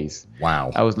 4 days.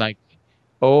 Wow. I was like,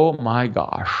 oh my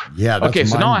gosh. Yeah. That's okay.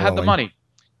 So now I had the money.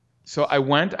 So I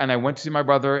went to see my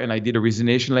brother, and I did a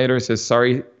resignation letter. It says,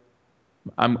 sorry,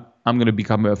 I'm going to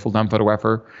become a full-time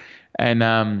photographer. And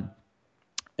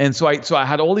so I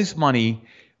had all this money,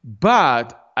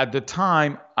 but at the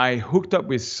time I hooked up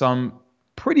with some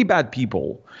pretty bad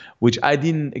people, which I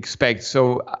didn't expect.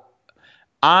 So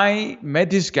I met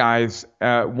these guys.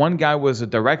 One guy was a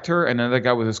director, and another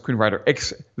guy was a screenwriter.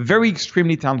 Very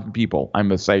extremely talented people, I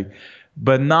must say,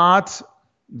 but not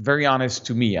very honest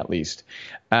to me, at least.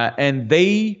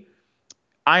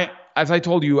 As I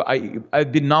told you,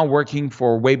 I've been now working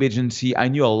for a web agency. I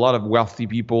knew a lot of wealthy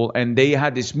people, and they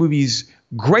had this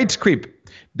great script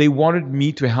they wanted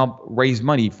me to help raise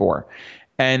money for.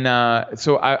 And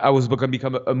so I was going to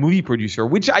become a movie producer,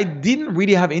 which I didn't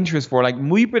really have interest for. Like,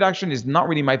 movie production is not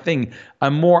really my thing. I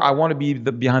want to be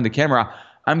behind the camera.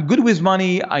 I'm good with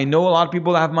money. I know a lot of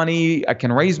people that have money. I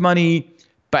can raise money.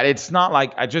 but it's not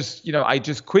like I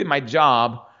just quit my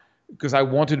job because I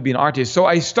wanted to be an artist. So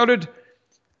I started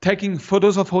taking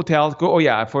photos of hotels.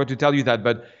 I forgot to tell you that,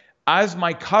 but as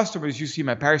my customers, you see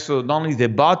my Paris, so not only they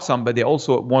bought some, but they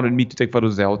also wanted me to take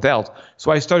photos of their hotels.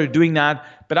 So I started doing that,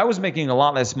 but I was making a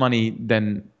lot less money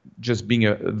than just being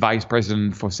a vice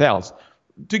president for sales.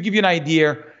 To give you an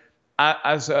idea,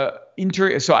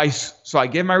 so I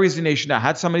gave my resignation. I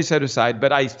had somebody set aside,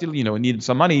 but I still, needed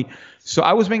some money. So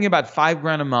I was making about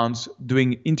 $5,000 a month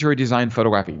doing interior design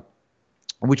photography,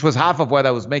 which was half of what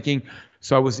I was making.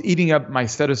 So I was eating up my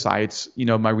set asides,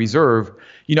 my reserve.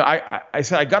 I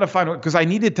said I got to find out because I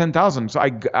needed 10,000. So I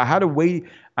had a way.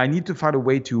 I need to find a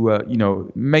way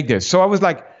to make this. So I was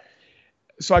like,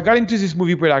 so I got into this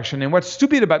movie production. And what's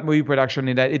stupid about movie production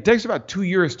is that it takes about 2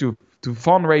 years to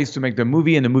fundraise to make the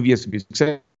movie, and the movie has to be a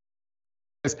success.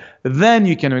 Then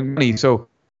you can make money. So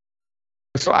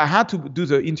I had to do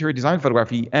the interior design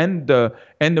photography and the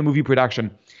movie production.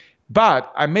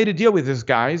 But I made a deal with these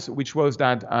guys, which was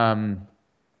that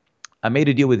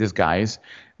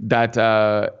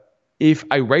if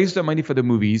I raised the money for the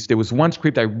movies, there was one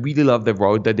script I really loved they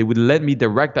wrote that they would let me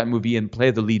direct that movie and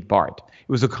play the lead part. It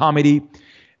was a comedy,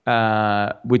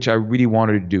 which I really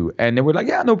wanted to do. And they were like,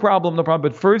 yeah, no problem.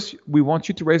 But first, we want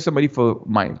you to raise the money for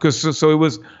mine. So it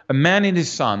was a man and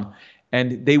his son,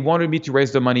 and they wanted me to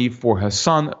raise the money for her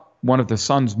son, one of the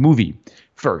son's movie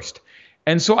first.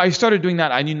 And so I started doing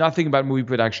that. I knew nothing about movie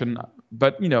production,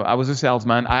 but I was a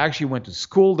salesman. I actually went to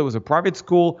school. There was a private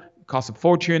school, cost a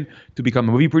fortune to become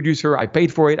a movie producer. I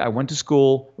paid for it. I went to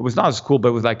school. It was not a school, but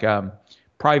it was like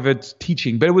private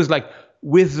teaching. But it was like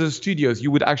with the studios,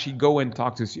 you would actually go and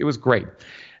talk to. It was great.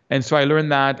 And so I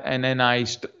learned that, and then I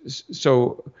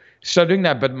started doing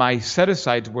that. But my set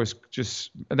aside was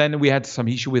just. Then we had some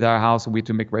issue with our house, and we had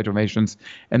to make renovations.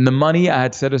 And the money I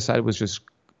had set aside was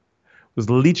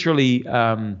literally,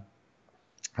 was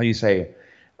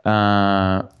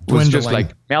just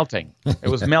like melting. It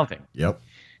was melting. Yep.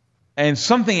 And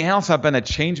something else happened that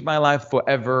changed my life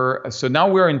forever. So now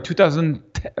we're in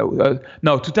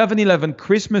 2011,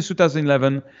 Christmas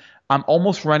 2011. I'm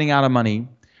almost running out of money.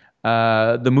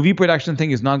 The movie production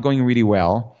thing is not going really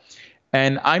well.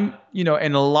 And and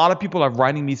a lot of people are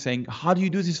writing me saying, how do you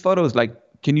do these photos? Like,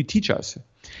 can you teach us?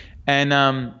 And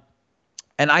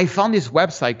I found this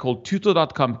website called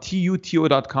tuto.com,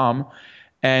 tuto.com.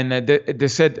 And they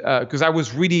said, because I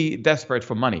was really desperate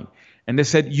for money. And they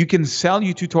said, you can sell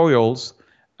your tutorials.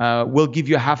 We'll give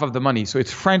you half of the money. So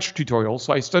it's French tutorials.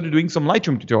 So I started doing some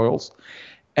Lightroom tutorials.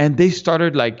 And they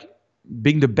started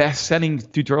being the best selling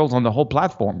tutorials on the whole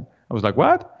platform. I was like,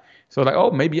 what? So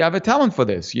maybe I have a talent for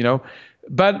this,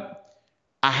 But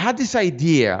I had this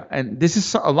idea. And this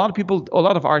is a lot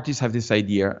of artists have this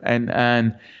idea. And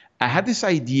I had this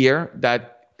idea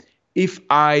that if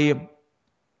I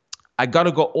got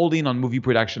to go all in on movie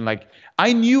production,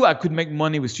 I knew I could make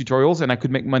money with tutorials and I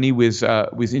could make money with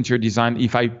interior design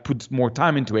if I put more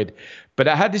time into it. But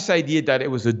I had this idea that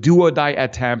it was a do or die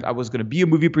attempt. I was going to be a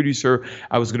movie producer.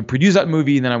 I was going to produce that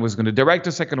movie, and then I was going to direct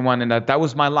the second one, and that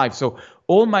was my life. So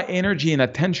all my energy and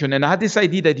attention, and I had this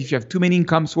idea that if you have too many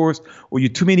income sources or you're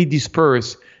too many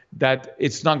dispersed, that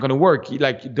it's not going to work.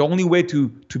 The only way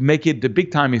to make it the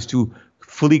big time is to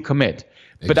fully commit.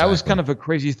 But that was kind of a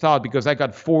crazy thought because I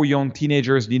got 4 young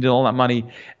teenagers, needed all that money,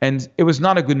 and it was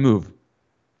not a good move.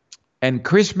 And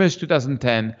Christmas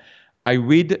 2010, I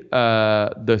read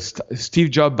the Steve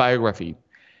Jobs biography,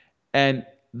 and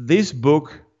this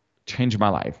book changed my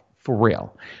life for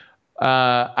real.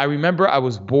 I remember I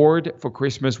was bored for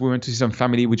Christmas. We went to see some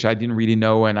family, which I didn't really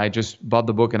know, and I just bought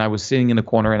the book, and I was sitting in the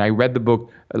corner, and I read the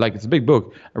book, it's a big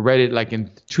book. I read it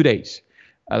in 2 days,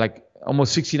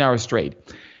 almost 16 hours straight.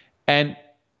 And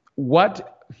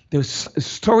there's a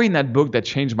story in that book that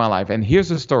changed my life. And here's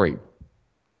the story.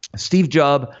 Steve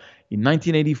Jobs in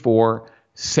 1984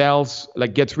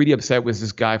 gets really upset with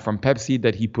this guy from Pepsi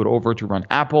that he put over to run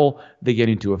Apple. They get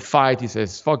into a fight. He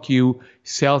says, fuck you,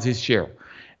 sells his share.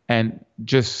 And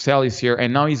just sell his share.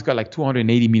 And now he's got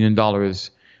 $280 million,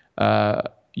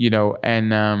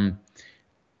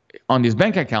 on his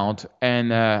bank account.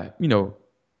 And,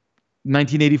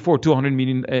 1984,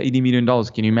 $80 million.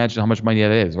 Can you imagine how much money that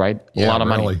is, right? Yeah, a lot of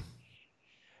money.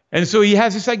 And so he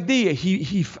has this idea.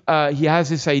 He has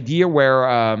this idea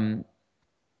where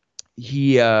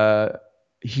he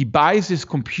buys this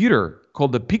computer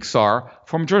called the Pixar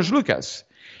from George Lucas,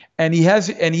 and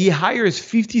he hires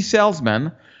 50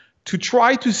 salesmen to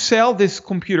try to sell this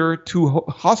computer to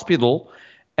hospital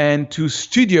and to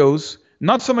studios.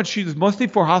 Not so much studios, mostly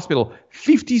for hospital.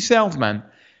 50 salesmen.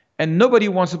 And nobody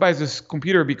wants to buy this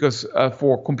computer because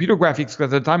for computer graphics,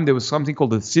 at the time there was something called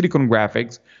the Silicon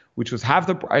Graphics, which was half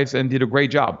the price, and did a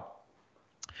great job.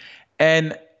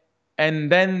 And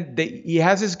then he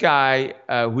has this guy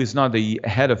who is not the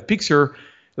head of Pixar.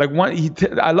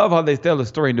 I love how they tell the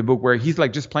story in the book where he's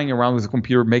like just playing around with the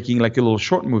computer, making like a little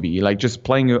short movie, like just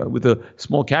playing with a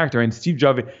small character. And Steve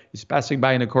Jobs is passing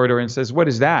by in the corridor and says, "What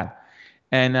is that?"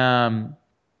 And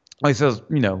he says,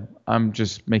 "I'm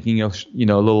just making a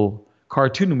little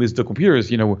cartoon with the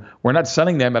computers. We're not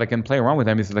selling them, but I can play around with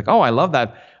them." He's like, "Oh, I love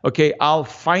that. Okay, I'll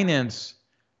finance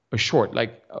a short.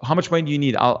 Like, how much money do you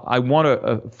need? I want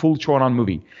a full short on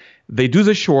movie." They do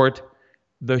the short.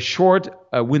 The short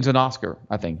wins an Oscar,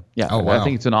 I think. Yeah, oh, wow. I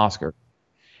think it's an Oscar.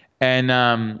 And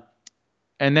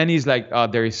then he's like, "Oh,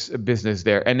 there is a business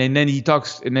there." And then he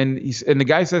talks, and the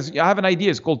guy says, "I have an idea.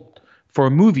 It's called for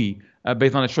a movie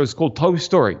based on a show. It's called Toy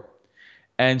Story."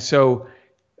 And so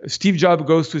Steve Jobs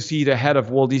goes to see the head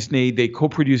of Walt Disney. They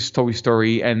co-produce Toy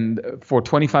Story and for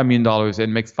 $25 million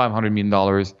and makes $500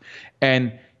 million.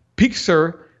 And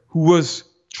Pixar, who was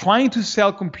trying to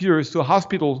sell computers to a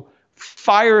hospital,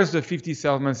 fires the 50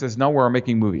 salesman and says, "No, we're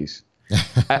making movies."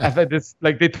 I thought this,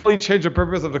 like, they totally changed the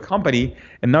purpose of the company,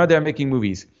 and now they're making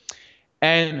movies.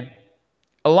 And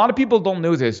a lot of people don't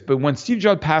know this, but when Steve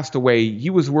Jobs passed away,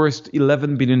 he was worth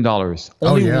 $11 billion.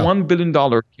 Only $1 billion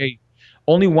came.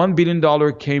 Only $1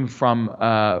 billion came from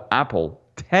Apple.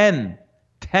 10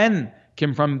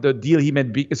 came from the deal he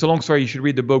made. It's a long story. You should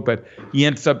read the book, but he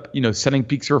ends up, selling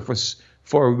Pixar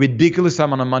for a ridiculous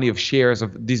amount of money of shares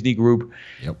of Disney Group.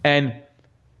 Yep. And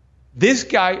this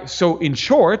guy, so in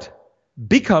short,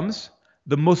 becomes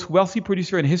the most wealthy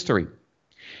producer in history.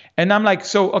 And I'm like,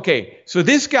 so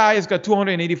this guy has got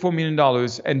 $284 million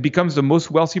and becomes the most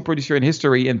wealthy producer in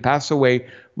history and passed away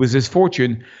with his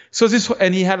fortune.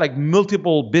 And he had like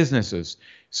multiple businesses.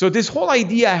 So this whole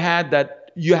idea I had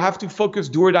that you have to focus,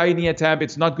 do or die in the attempt.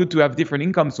 It's not good to have different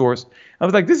income source. I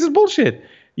was like, this is bullshit.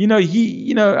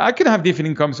 I can have different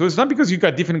income sources. It's not because you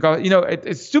got different income.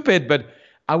 It's stupid, but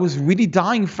I was really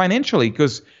dying financially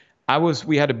because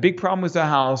we had a big problem with the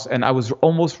house and I was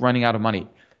almost running out of money.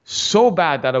 So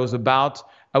bad that I was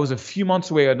a few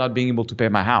months away of not being able to pay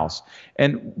my house.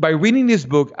 And by reading this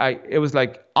book, it was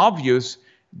like obvious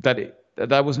that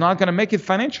I was not going to make it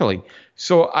financially.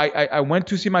 So I went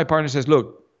to see my partner and says,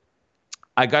 "Look,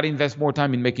 I got to invest more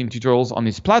time in making tutorials on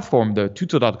this platform, the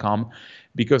tutor.com,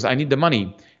 because I need the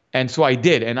money." And so I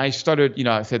did. And I started,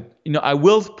 I said, I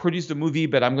will produce the movie,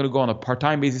 but I'm going to go on a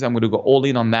part-time basis. I'm going to go all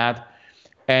in on that.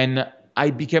 And I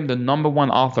became the number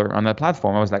one author on that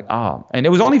platform. I was like, and it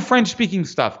was only French-speaking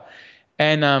stuff.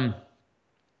 And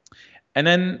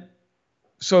then,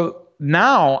 so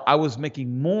now I was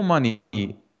making more money.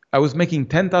 I was making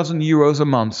 10,000 euros a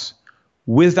month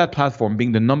with that platform,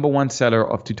 being the number one seller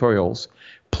of tutorials.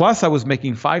 Plus, I was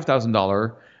making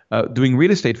 $5,000 doing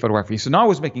real estate photography. So now I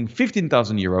was making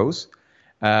 15,000 euros.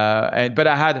 But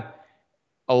I had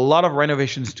a lot of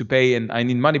renovations to pay and I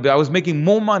need money, but I was making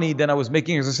more money than I was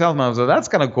making as a salesman. So that's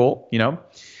kind of cool,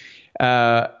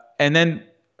 and then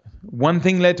one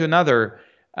thing led to another.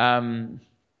 I'm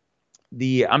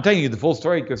telling you the full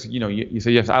story because, you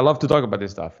say, yes, I love to talk about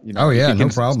this stuff. Oh yeah, no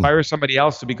problem. Inspire somebody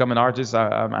else to become an artist.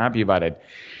 I'm happy about it.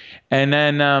 And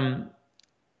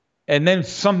then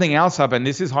something else happened.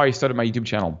 This is how I started my YouTube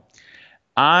channel.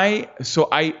 I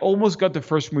almost got the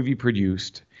first movie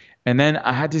produced. And then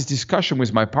I had this discussion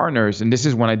with my partners, and this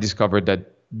is when I discovered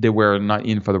that they were not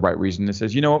in for the right reason. They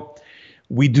says,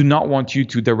 we do not want you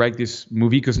to direct this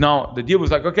movie because now the deal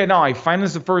was like, okay, now I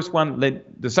financed the first one.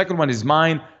 The second one is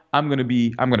mine. I'm going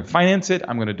to finance it.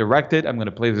 I'm going to direct it. I'm going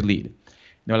to play the lead.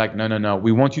 They're like, no.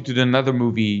 We want you to do another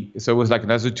movie. So it was like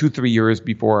another 2-3 years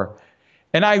before.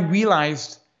 And I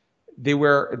realized they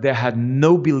had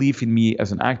no belief in me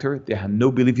as an actor. They had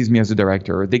no belief in me as a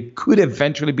director. They could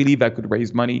eventually believe I could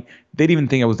raise money. They didn't even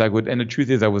think I was that good. And the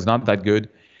truth is I was not that good.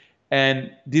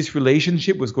 And this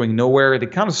relationship was going nowhere. They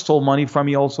kind of stole money from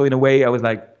me also in a way. I was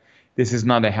like, this is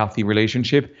not a healthy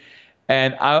relationship.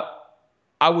 And I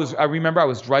remember I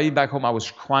was driving back home. I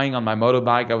was crying on my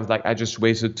motorbike. I was like, I just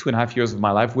wasted 2.5 years of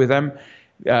my life with them.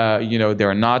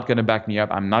 They're not going to back me up.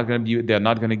 They're not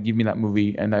going to give me that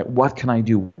movie. And what can I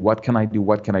do? What can I do?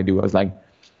 I was like,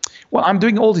 well, I'm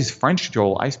doing all this French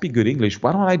tutorial. I speak good English.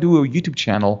 Why don't I do a YouTube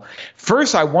channel?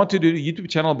 First, I want to do a YouTube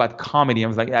channel about comedy. I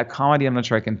was like, comedy, I'm not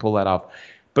sure I can pull that off.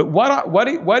 But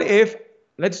what if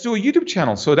let's do a YouTube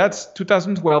channel? So that's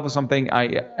 2012 or something.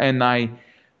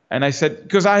 I said,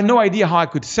 because I had no idea how I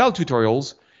could sell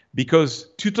tutorials because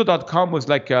tutor.com was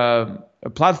like a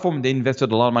platform. They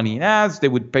invested a lot of money in ads. They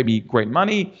would pay me great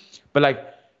money. But like,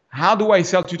 how do I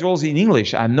sell tutorials in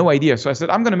English? I had no idea. So I said,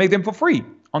 I'm going to make them for free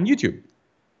on YouTube,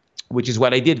 which is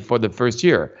what I did for the first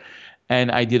year. and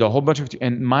I did a whole bunch of,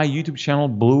 and my YouTube channel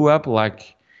blew up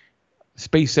like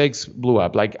SpaceX blew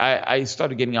up. Like I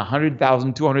started getting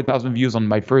 100,000, 200,000 views on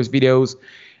my first videos,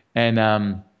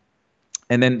 and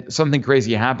then something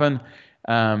crazy happened.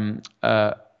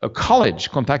 A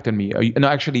college contacted me.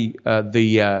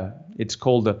 It's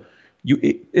called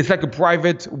it's like a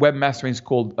private webmastering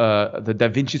school. The Da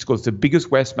Vinci School is the biggest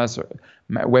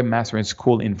webmastering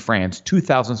school in France.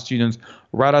 2,000 students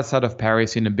right outside of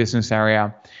Paris in a business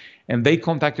area. And they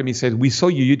contacted me, said, we saw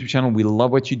your YouTube channel. We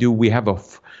love what you do. We have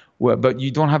but you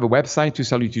don't have a website to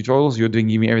sell your tutorials. You're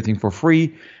doing everything for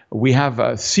free. We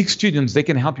have 6 students. They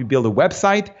can help you build a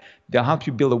website. They'll help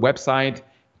you build a website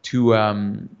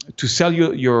to sell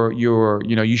your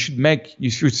you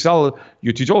should sell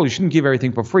your tutorial. You shouldn't give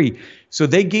everything for free. So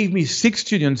they gave me 6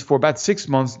 students for about 6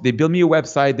 months. They built me a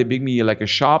website. They built me like a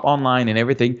shop online and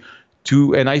everything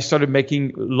and I started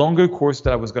making longer course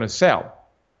that I was going to sell.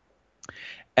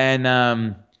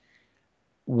 And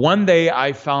one day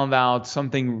I found out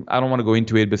something, I don't want to go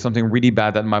into it, but something really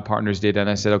bad that my partners did. And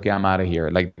I said, okay, I'm out of here.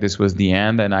 Like this was the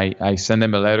end. And I sent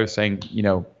them a letter saying,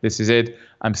 this is it.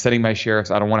 I'm selling my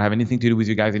shares. I don't want to have anything to do with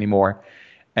you guys anymore.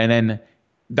 And then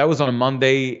that was on a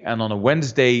Monday. And on a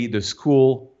Wednesday, the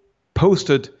school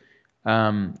posted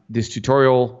this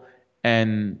tutorial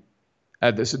and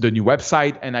the new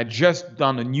website. And I just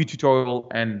done a new tutorial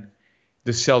and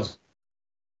the sales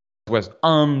was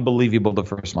unbelievable the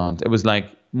first month. It was like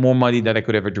more money than I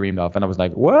could ever dream of. And I was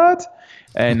like, what?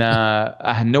 And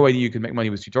I had no idea you could make money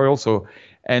with tutorials.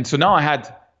 So now I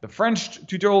had the French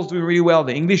tutorials doing really well,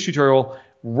 the English tutorial.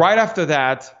 Right after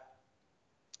that,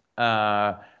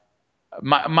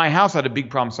 my house had a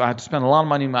big problem. So I had to spend a lot of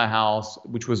money in my house,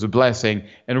 which was a blessing.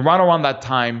 And right around that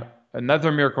time,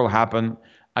 another miracle happened.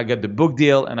 I got the book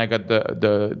deal and I got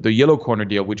the Yellow Corner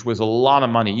deal, which was a lot of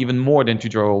money, even more than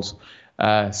tutorials.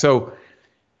 So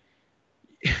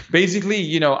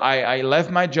basically, I left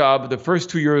my job. The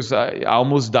first 2 years, I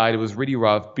almost died. It was really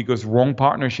rough because wrong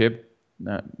partnership.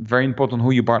 Very important who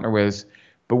you partner with.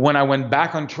 But when I went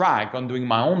back on track on doing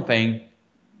my own thing,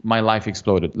 my life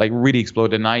exploded, like really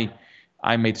exploded. And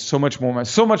I made so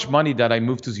much money that I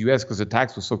moved to the US because the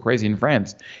tax was so crazy in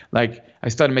France. Like I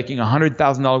started making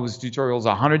 $100,000 with tutorials,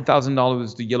 $100,000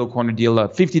 with the Yellow Corner deal,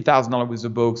 $50,000 with the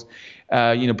books,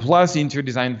 plus interior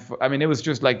design. It was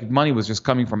just like money was just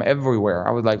coming from everywhere.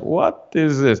 I was like, what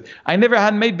is this? I never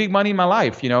had made big money in my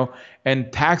life,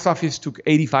 and tax office took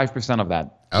 85% of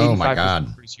that. Oh my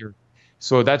God. First year.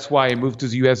 So that's why I moved to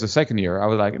the US the second year. I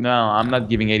was like, no, I'm not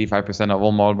giving 85% of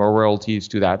all my royalties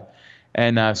to that.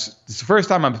 And it's the first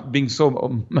time I'm being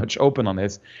so much open on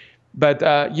this. But,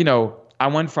 I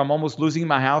went from almost losing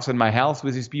my house and my health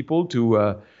with these people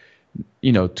to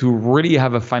really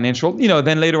have a financial,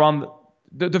 then later on,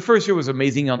 the first year was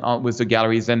amazing with the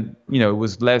galleries. And, it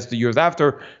was less the years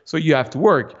after. So you have to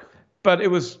work. But it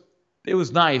was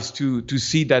nice to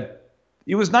see that.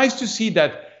 It was nice to see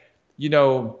that,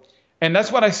 and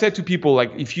that's what I said to people.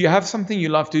 Like, if you have something you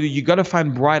love to do, you got to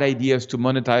find bright ideas to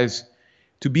monetize,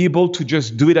 to be able to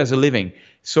just do it as a living.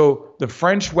 So the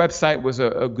French website was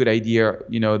a good idea,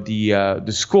 the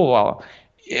school.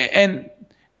 And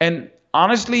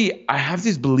honestly, I have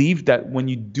this belief that when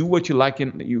you do what you like,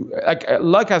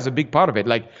 luck has a big part of it.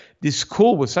 Like this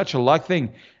school was such a luck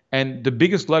thing. And the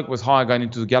biggest luck was how I got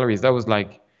into the galleries. That was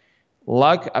like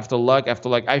luck after luck after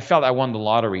luck. I felt I won the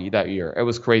lottery that year. It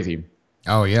was crazy.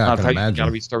 Oh yeah, I'll tell you the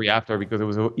gallery story after because it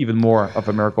was even more of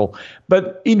a miracle.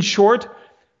 But in short,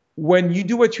 when you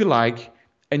do what you like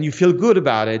and you feel good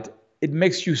about it, it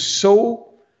makes you so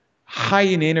high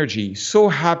in energy, so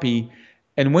happy.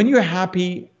 And when you're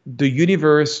happy, the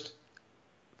universe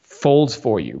folds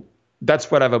for you. That's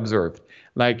what I've observed.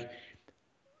 Like,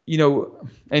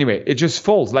 anyway, it just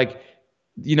folds. Like,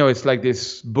 it's like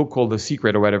this book called The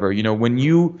Secret or whatever. When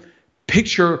you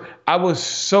picture, I was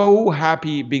so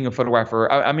happy being a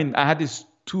photographer. I had this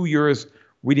 2 years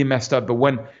really messed up. But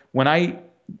when I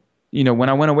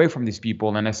went away from these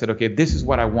people and I said, okay, this is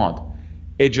what I want,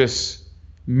 it just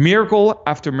miracle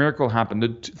after miracle happened.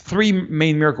 The 3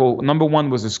 main miracle. Number 1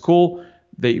 was the school.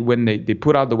 When they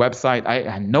put out the website, I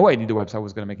had no idea the website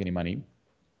was going to make any money.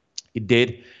 It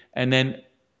did. And then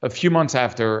a few months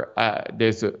after,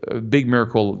 there's a big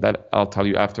miracle that I'll tell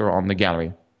you after on the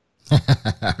gallery.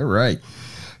 Right.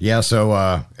 Yeah.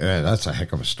 So that's a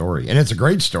heck of a story, and it's a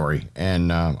great story.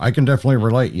 And I can definitely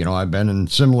relate. I've been in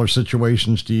similar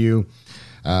situations to you.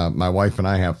 My wife and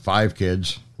I have 5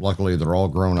 kids. Luckily, they're all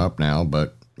grown up now,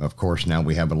 but of course, now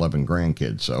we have 11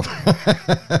 grandkids. So,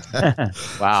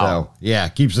 wow. So, yeah,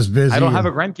 keeps us busy. I don't have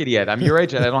a grandkid yet. I'm your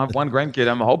age, and I don't have one grandkid.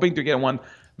 I'm hoping to get one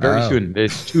very soon.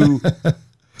 There's 2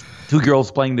 2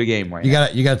 girls playing the game right now.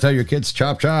 You gotta tell your kids,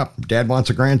 chop chop. Dad wants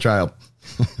a grandchild.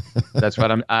 That's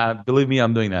right. Believe me,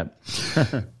 I'm doing that.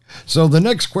 So the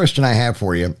next question I have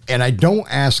for you, and I don't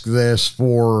ask this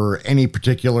for any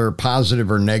particular positive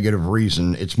or negative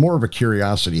reason. It's more of a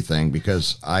curiosity thing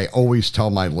because I always tell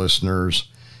my listeners,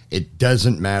 it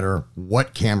doesn't matter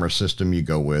what camera system you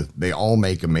go with. They all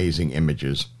make amazing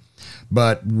images.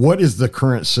 But what is the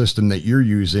current system that you're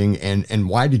using, and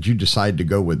why did you decide to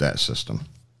go with that system?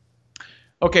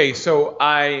 Okay, so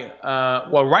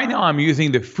right now I'm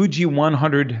using the Fuji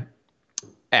 100S.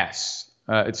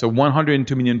 It's a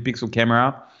 102 million pixel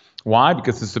camera. Why?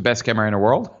 Because it's the best camera in the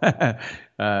world,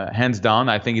 hands down.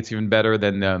 I think it's even better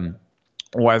than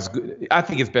I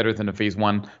think it's better than the Phase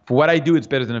One. For what I do, it's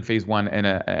better than the Phase One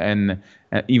and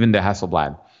even the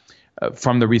Hasselblad.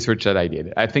 From the research that I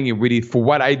did, I think it really, for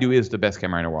what I do, is the best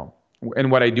camera in the world.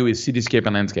 And what I do is cityscape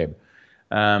and landscape.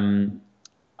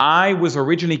 I was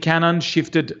originally Canon,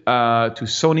 shifted to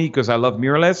Sony because I love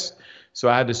mirrorless. So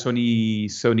I had the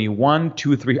Sony 1,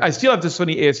 2, 3. I still have the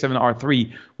Sony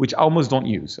a7R3, which I almost don't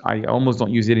use. I almost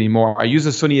don't use it anymore. I use the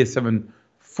Sony a7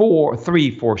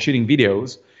 III for shooting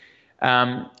videos.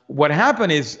 What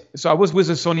happened is, so I was with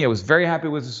the Sony. I was very happy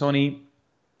with the Sony.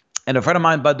 And a friend of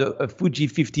mine bought a Fuji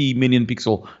 50 million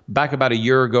pixel back about a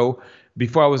year ago.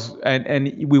 Before I was,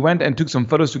 and we went and took some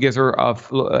photos together of,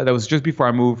 that was just before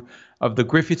I moved, of the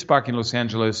Griffith Park in Los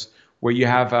Angeles, where you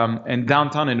have, and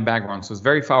downtown in the background. So it's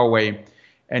very far away.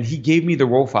 And he gave me the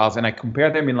raw files, and I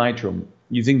compared them in Lightroom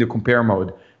using the compare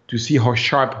mode to see how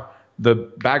sharp the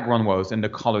background was and the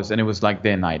colors. And it was like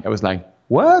day and night. I was like,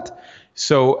 what?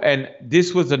 So, and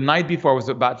this was the night before I was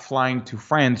about flying to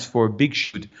France for a big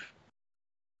shoot.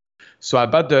 So I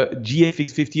bought the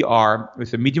GFX 50R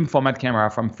with a medium format camera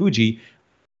from Fuji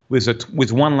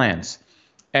with one lens.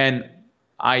 And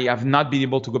I have not been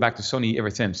able to go back to Sony ever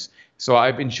since. So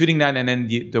I've been shooting that, and then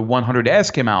the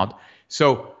 100S came out.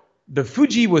 So the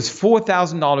Fuji was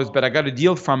 $4,000, but I got a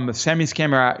deal from Sammy's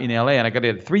Camera in LA, and I got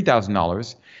it at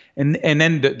 $3,000. And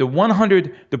then the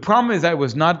 100, the problem is that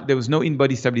there was no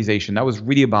in-body stabilization. That was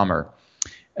really a bummer.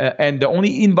 And the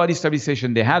only in-body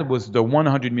stabilization they had was the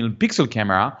 100 million pixel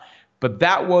camera. But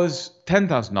that was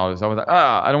 $10,000. I was like,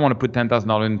 I don't want to put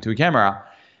 $10,000 into a camera.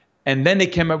 And then they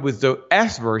came up with the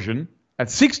S version at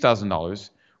 $6,000,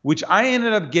 which I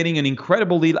ended up getting an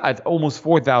incredible deal at almost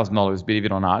 $4,000, believe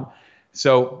it or not.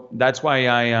 So that's why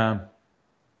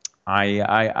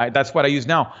that's what I use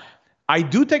now. I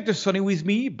do take the Sony with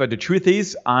me, but the truth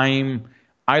is I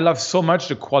love so much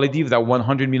the quality of that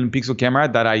 100 million pixel camera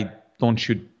that I don't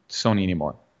shoot Sony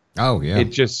anymore. Oh, yeah.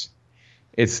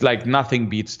 It's like nothing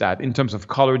beats that in terms of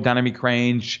color, dynamic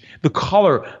range. The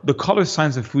color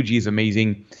science of Fuji is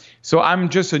amazing. So I'm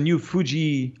just a new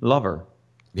Fuji lover.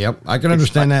 Yep, I can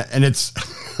understand that. And it's,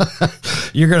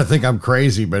 you're going to think I'm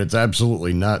crazy, but it's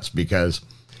absolutely nuts because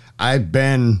I've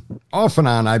been off and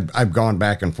on. I've gone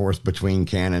back and forth between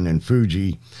Canon and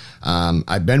Fuji.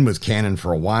 I've been with Canon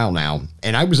for a while now,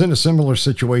 and I was in a similar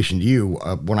situation to you.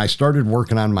 When I started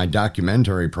working on my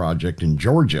documentary project in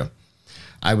Georgia,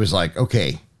 I was like,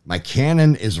 okay, my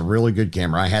Canon is a really good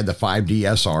camera. I had the 5D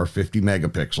SR, 50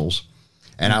 megapixels.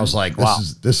 And I was like,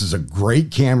 this is a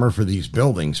great camera for these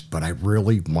buildings, but I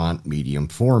really want medium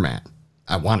format.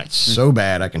 I want it so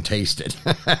bad I can taste it.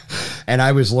 And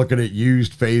I was looking at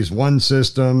used Phase One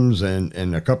systems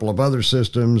and a couple of other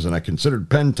systems, and I considered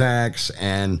Pentax.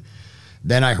 And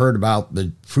then I heard about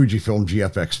the Fujifilm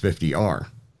GFX 50R.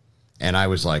 And I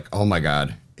was like, oh my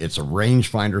God. It's a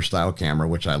rangefinder style camera,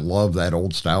 which I love that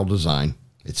old style design.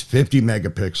 It's 50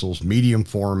 megapixels, medium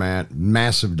format,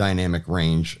 massive dynamic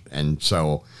range. And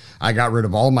so I got rid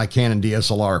of all my Canon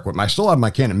DSLR equipment. I still have my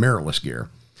Canon mirrorless gear,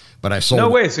 but I sold. No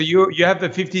way. So you have the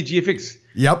 50 GFX.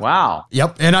 Yep. Wow.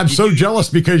 Yep. And I'm so jealous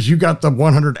because you got the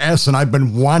 100S and I've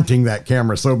been wanting that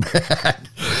camera so bad.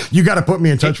 You got to put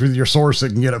me in touch with your source that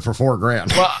can get it for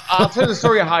 $4,000. Well, I'll tell the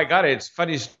story of how I got it. It's a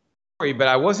funny story, but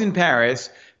I was in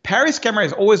Paris. Paris camera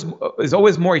is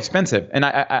always more expensive, and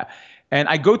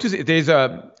I go to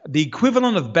the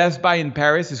equivalent of Best Buy in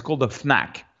Paris is called a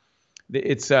Fnac.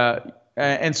 It's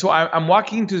and so I'm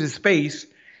walking into the space,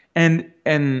 and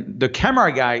the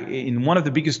camera guy in one of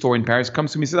the biggest stores in Paris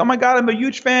comes to me and says, "Oh my God, I'm a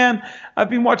huge fan. I've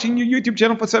been watching your YouTube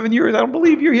channel for 7 years. I don't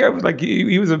believe you're here." I was like,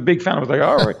 he was a big fan. I was like,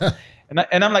 all right,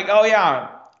 and I'm like, oh yeah,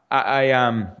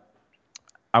 I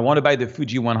want to buy the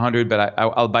Fuji 100, but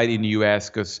I'll buy it in the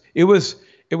US because it was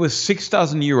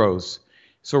 6,000 euros.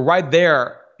 So right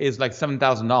there is like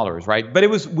 $7,000, right? But it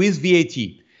was with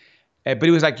VAT. But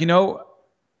it was like,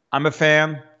 I'm a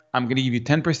fan. I'm going to give you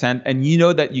 10%. And you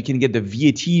know that you can get the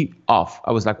VAT off.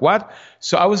 I was like, what?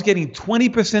 So I was getting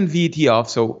 20% VAT off.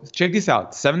 So check this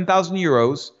out, 7,000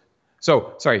 euros.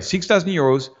 So, sorry, 6,000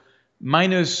 euros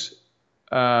minus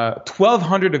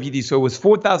 1,200 of VAT. So it was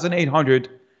 4,800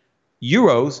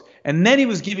 euros. And then he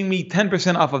was giving me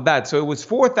 10% off of that. So it was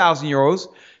 4,000 euros.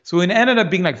 So it ended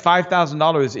up being like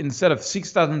 $5,000 instead of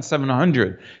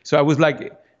 6,700. So I was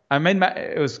like,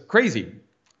 it was crazy.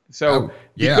 So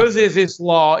because there's this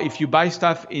law, if you buy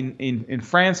stuff in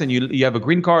France and you have a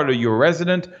green card or you're a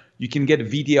resident, you can get a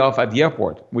VAT off at the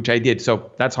airport, which I did.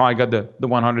 So that's how I got the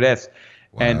 100S.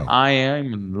 Wow. And I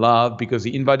am in love because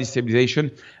the in-body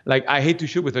stabilization, like I hate to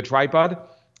shoot with a tripod.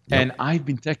 And I've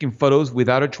been taking photos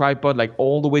without a tripod, like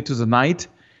all the way to the night,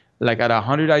 like at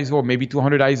 100 ISO or maybe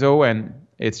 200 ISO. And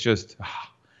it's just,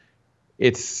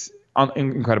 it's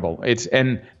incredible. It's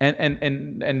and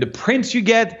the prints you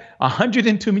get,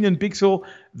 102 million pixel,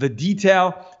 the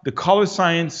detail, the color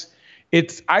science.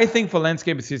 I think for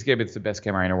landscape and cityscape, it's the best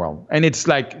camera in the world. And it's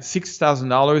like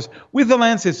 $6,000 with the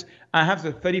lenses. I have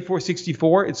the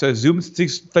 34-64. It's a zoom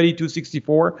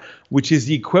 32-64, which is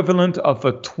the equivalent of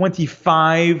a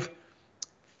 25-55.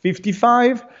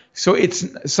 So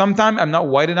it's sometimes I'm not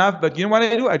wide enough, but you know what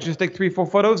I do? I just take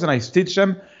 3-4 photos and I stitch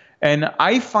them. And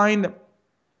I find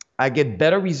I get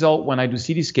better result when I do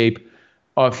cityscape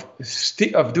of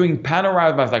doing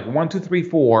panoramas like 1, 2, 3,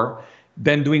 4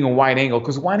 than doing a wide angle,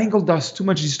 because wide angle does too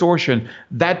much distortion.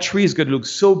 That tree is going to look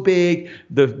so big.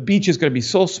 The beach is going to be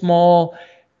so small.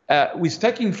 With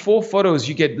taking 4 photos,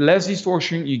 you get less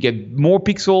distortion, you get more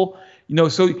pixel.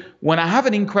 So when I have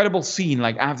an incredible scene,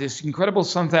 like I have this incredible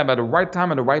sunset at the right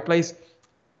time at the right place,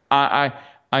 I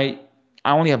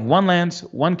only have one lens,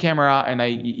 one camera, and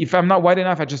if I'm not wide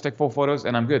enough, I just take 4 photos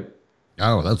and I'm good.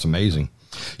 Oh, that's amazing.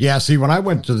 Yeah, see, when I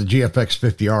went to the GFX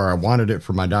 50R, I wanted it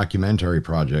for my documentary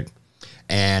project.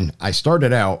 And I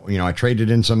started out, I traded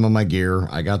in some of my gear.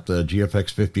 I got the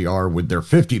GFX 50R with their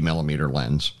 50 millimeter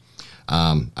lens.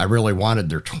 I really wanted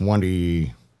their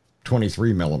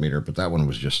 23 millimeter, but that one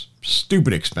was just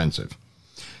stupid expensive.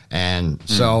 And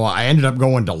so I ended up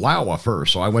going to Laowa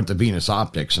first. So I went to Venus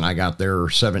Optics and I got their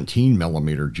 17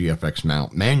 millimeter GFX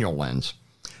mount manual lens.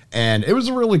 And it was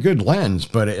a really good lens,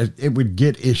 but it would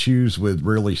get issues with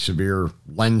really severe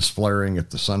lens flaring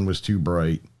if the sun was too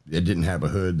bright. It didn't have a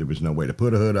hood. There was no way to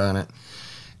put a hood on it.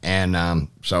 And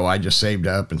so I just saved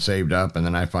up, and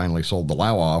then I finally sold the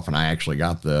Laowa off, and I actually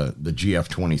got the GF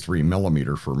 23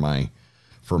 millimeter for my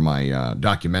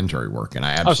documentary work, and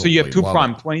I absolutely so you have two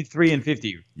prime, it. 23 and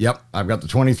 50. Yep, I've got the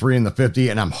 23 and the 50,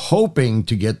 and I'm hoping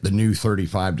to get the new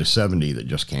 35 to 70 that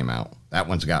just came out. That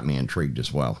one's got me intrigued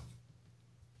as well.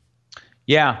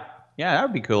 Yeah, that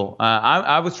would be cool.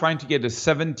 I was trying to get a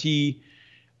 70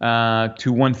 to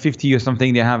 150 or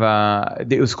something. They have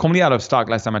it was completely out of stock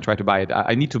last time I tried to buy it.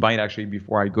 I need to buy it actually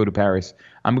before I go to Paris.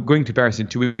 I'm going to Paris in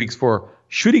 2 weeks for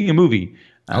shooting a movie.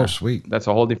 Oh, sweet. That's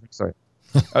a whole different story.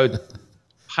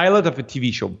 Pilot of a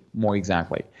TV show, more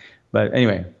exactly. But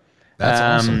anyway, that's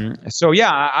awesome. So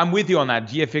yeah, I'm with you on that.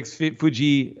 GFX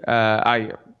Fuji,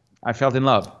 I felt in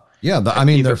love. Yeah,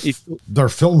 their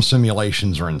film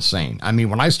simulations are insane. I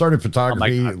mean, when I started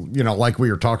photography, like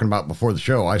we were talking about before the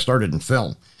show, I started in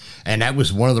film. And that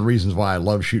was one of the reasons why I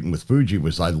loved shooting with Fuji,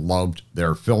 was I loved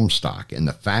their film stock. And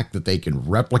the fact that they can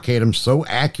replicate them so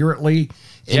accurately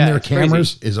in their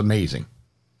cameras is amazing.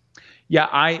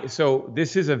 Yeah, so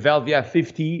this is a Velvia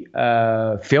 50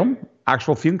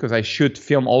 actual film, because I shoot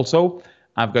film also.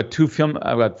 I've got 2 film.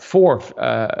 I've got 4.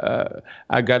 I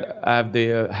have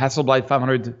the Hasselblad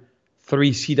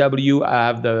 503 CW. I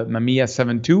have the Mamiya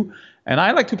 7.2, and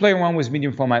I like to play around with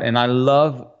medium format. And I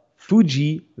love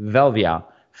Fuji Velvia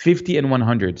 50 and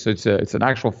 100. So it's an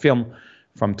actual film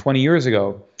from 20 years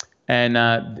ago, and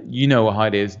you know how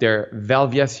it is. Their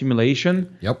Velvia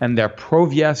simulation and their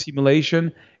Provia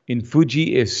simulation in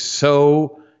Fuji is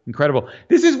so incredible.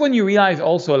 This is when you realize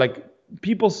also, like,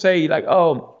 people say, like,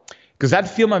 oh, because that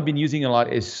film I've been using a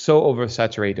lot is so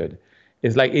oversaturated.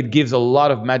 It's like it gives a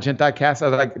lot of magenta cast. I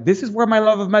was like, this is where my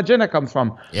love of magenta comes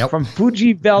from. From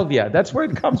Fuji Velvia. That's where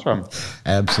it comes from.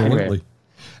 Absolutely. Anyway.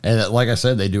 And like I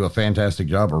said, they do a fantastic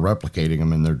job of replicating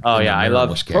them in their I love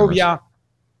Provia.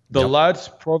 The Lutz,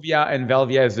 Provia, and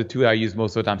Velvia is the 2 I use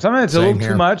most of the time. Sometimes it's a little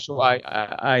too much, so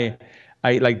I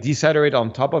like desaturate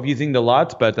on top of using the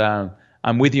Lutz, but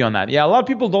I'm with you on that. Yeah, a lot of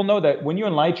people don't know that when you're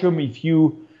in Lightroom, if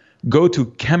you go to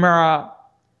camera,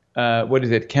 there's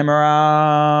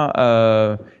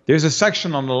a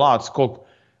section on the Lutz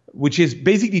which is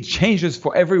basically changes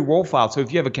for every RAW file. So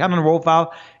if you have a Canon RAW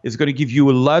file, it's going to give you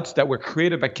a LUTs that were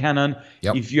created by Canon.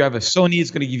 If you have a Sony,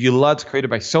 it's going to give you LUTs created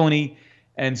by Sony.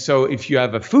 And so if you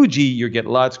have a Fuji, you get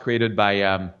LUTs created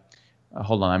by,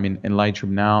 hold on, I'm in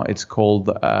Lightroom now. It's called,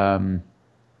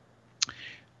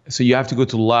 so you have to go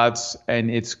to LUTs,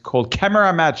 and it's called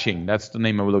camera matching. That's the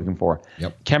name I was looking for.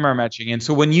 Yep. Camera matching. And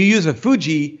so when you use a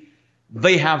Fuji,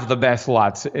 they have the best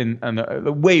LUTs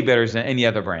and way better than any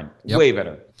other brand. Yep. Way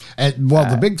better. And well,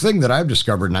 the big thing that I've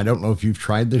discovered, and I don't know if you've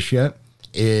tried this yet,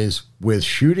 is with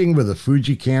shooting with a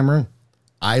Fuji camera,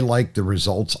 I like the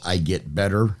results I get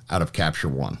better out of Capture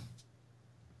One.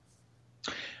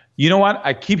 You know what?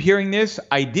 I keep hearing this.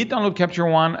 I did download Capture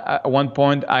One at one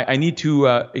point. I need to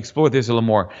explore this a little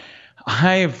more.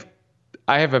 I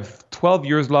have a 12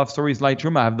 years love stories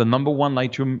Lightroom. I have the #1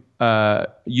 Lightroom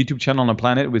YouTube channel on the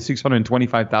planet with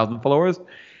 625,000 followers.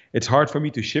 It's hard for me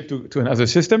to shift to another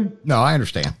system. No, I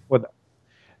understand.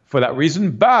 For that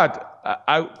reason. But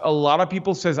a lot of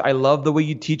people says, I love the way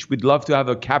you teach. We'd love to have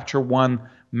a Capture One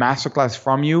masterclass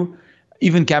from you.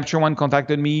 Even Capture One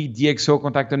contacted me. DxO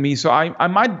contacted me. So I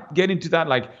might get into that,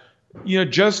 like,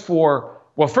 just for,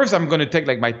 well, first I'm going to take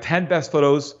like my 10 best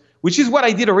photos, which is what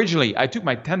I did originally. I took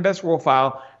my 10 best raw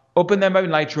file, opened them up in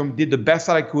Lightroom, did the best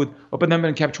that I could, opened them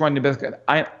in Capture One.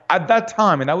 At that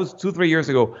time, and that was 2-3 years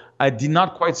ago, I did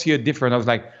not quite see a difference. I was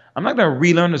like, I'm not going to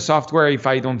relearn the software if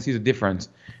I don't see the difference,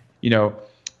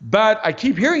 But I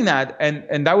keep hearing that,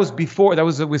 and that was before. That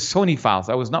was with Sony files.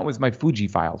 That was not with my Fuji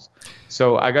files.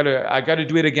 So I gotta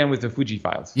do it again with the Fuji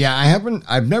files. Yeah,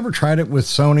 I've never tried it with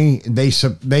Sony.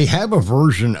 They have a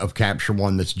version of Capture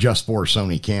One that's just for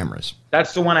Sony cameras.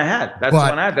 That's the one I had. That's why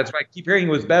I keep hearing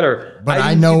it was better. But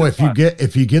I know if you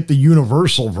get the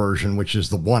universal version, which is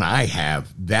the one I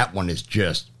have, that one is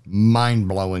just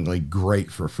mind-blowingly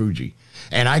great for Fuji.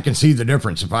 And I can see the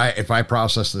difference. If I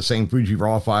process the same Fuji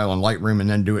RAW file in Lightroom and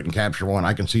then do it in Capture One,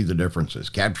 I can see the differences.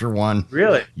 Capture One.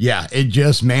 Really? Yeah, it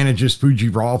just manages Fuji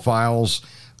RAW files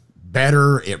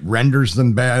better. It renders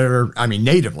them better. I mean,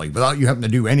 natively, without you having to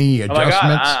do any adjustments.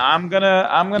 Oh my God,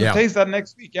 I'm gonna taste that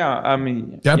next week. Yeah, I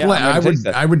mean, definitely.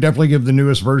 I would definitely give the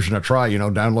newest version a try.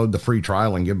 Download the free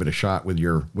trial and give it a shot with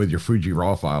your Fuji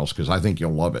RAW files, because I think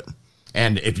you'll love it.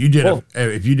 And if you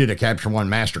did a Capture One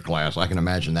masterclass, I can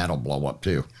imagine that'll blow up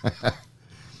too.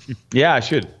 Yeah, I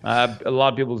should. A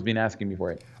lot of people have been asking me for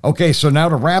it. Okay, so now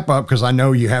to wrap up, because I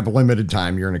know you have limited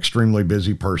time, you're an extremely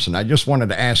busy person. I just wanted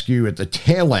to ask you, at the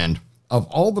tail end of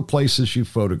all the places you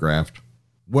photographed,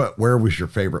 where was your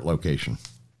favorite location?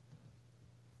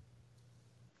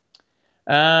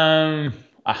 Well,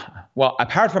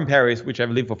 apart from Paris, which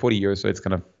I've lived for 40 years, so it's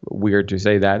kind of weird to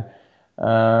say that.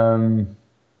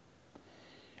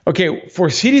 Okay, for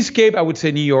cityscape, I would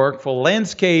say New York. For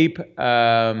landscape,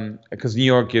 because New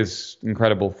York is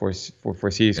incredible for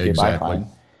cityscape, exactly.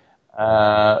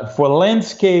 I find. For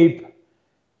landscape,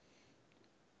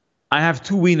 I have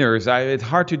two winners. It's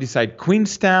hard to decide: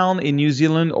 Queenstown in New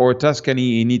Zealand or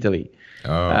Tuscany in Italy.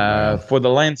 For the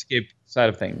landscape side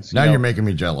of things. Now you're making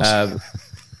me jealous.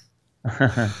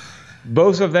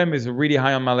 Both of them is really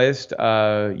high on my list.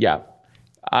 I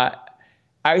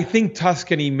think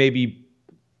Tuscany maybe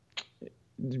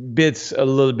bits a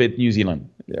little bit New Zealand,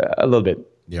 a little bit.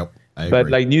 Yep, I agree.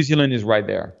 But like New Zealand is right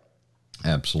there.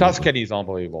 Absolutely. Tuscany is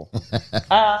unbelievable.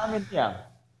 Yeah.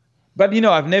 But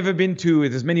I've never been to.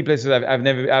 There's many places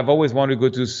I've always wanted to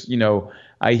go to.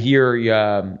 I hear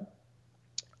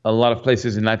a lot of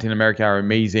places in Latin America are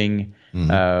amazing.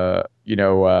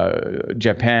 Mm-hmm.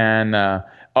 Japan.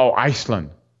 Iceland.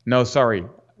 No, sorry.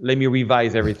 Let me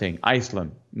revise everything.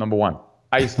 Iceland, #1.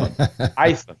 Iceland.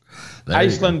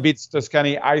 Iceland beats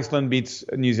Tuscany. Iceland beats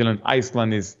New Zealand. I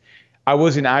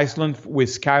was in Iceland with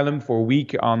Skylum for a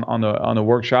week on a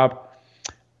workshop.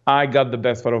 I got the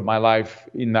best photo of my life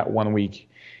in that 1 week.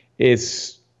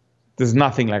 There's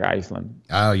nothing like Iceland.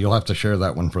 You'll have to share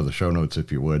that one for the show notes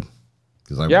if you would,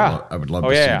 because I would love to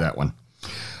see that one.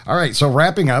 All right, so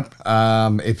wrapping up,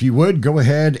 if you would, go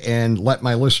ahead and let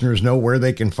my listeners know where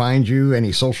they can find you,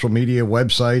 any social media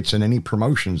websites, and any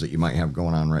promotions that you might have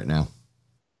going on right now.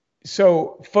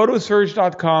 So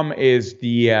photosurge.com is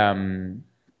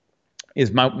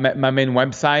is my main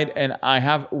website, and I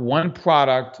have one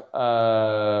product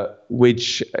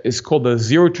which is called the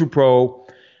Zero2 Pro.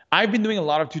 I've been doing a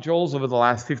lot of tutorials over the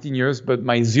last 15 years, but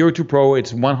my Zero2 Pro,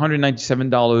 it's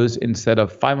 $197 instead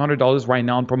of $500 right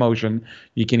now on promotion.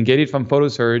 You can get it from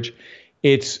PhotoSurge.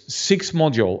 It's 6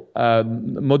 module.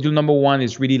 Module #1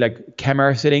 is really like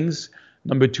camera settings.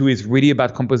 #2 is really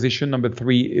about composition.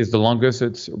 #3 is the longest,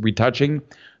 it's retouching.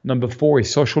 #4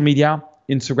 is social media,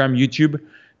 Instagram, YouTube.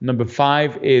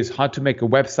 #5 is how to make a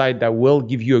website that will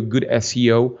give you a good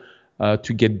SEO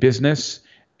to get business.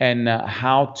 And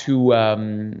how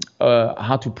to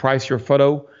price your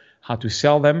photo, how to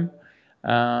sell them.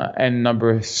 And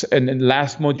the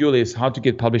last module is how to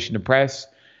get published in the press,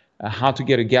 how to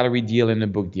get a gallery deal and a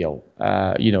book deal.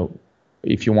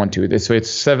 If you want to. So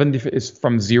it's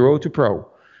from 0 to pro.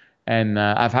 And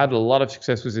I've had a lot of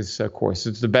success with this course.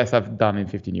 It's the best I've done in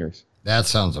 15 years. That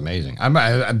sounds amazing.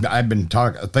 I've been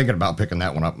thinking about picking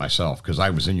that one up myself because I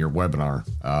was in your webinar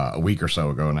a week or so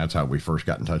ago, and that's how we first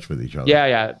got in touch with each other.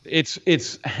 Yeah.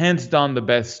 It's hands down the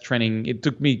best training. It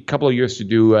took me a couple of years to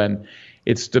do, and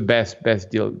it's the best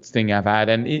thing I've had.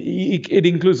 And it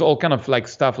includes all kind of like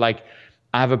stuff like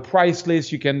I have a price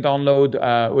list you can download.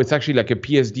 It's actually like a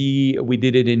PSD. We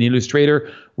did it in Illustrator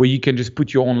where you can just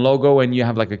put your own logo and you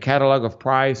have like a catalog of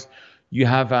price. You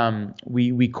have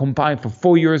we combined for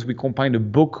 4 years. We combined a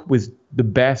book with the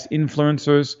best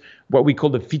influencers, what we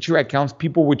call the feature accounts,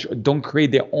 people which don't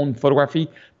create their own photography,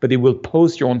 but they will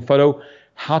post your own photo.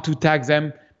 How to tag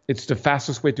them? It's the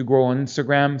fastest way to grow on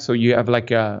Instagram. So you have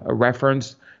like a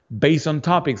reference based on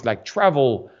topics like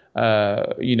travel,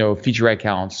 feature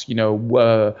accounts,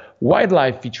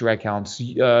 wildlife feature accounts,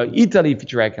 Italy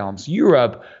feature accounts,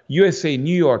 Europe, USA,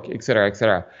 New York, etc.,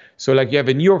 etc. So like you have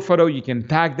a New York photo, you can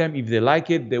tag them. If they like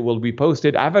it, they will repost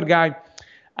it. I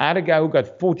had a guy who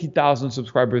got 40,000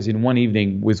 subscribers in one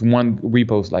evening with one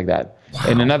repost like that. Wow.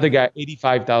 And another guy,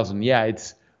 85,000. Yeah,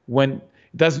 it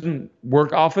doesn't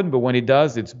work often, but when it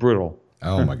does, it's brutal.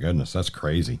 Oh my goodness, that's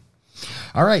crazy.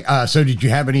 All right. So did you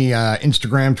have any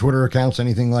Instagram, Twitter accounts,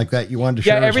 anything like that you wanted to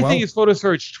share? Yeah, everything is Photo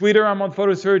Search. Twitter, I'm on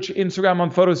Photo Search. Instagram, I'm on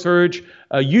Photo Search.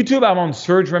 YouTube, I'm on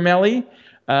Serge Ramelli.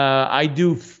 I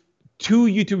do 2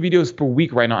 YouTube videos per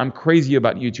week right now. I'm crazy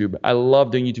about YouTube. I love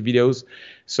doing YouTube videos.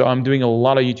 So I'm doing a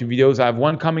lot of YouTube videos. I have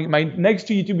one coming. My next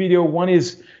 2 YouTube video, one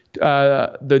is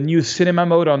the new cinema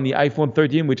mode on the iPhone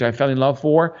 13, which I fell in love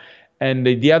for. And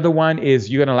the other one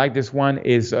is, you're going to like this one,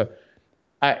 is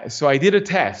so I did a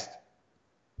test.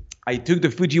 I took the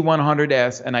Fuji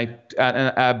 100S and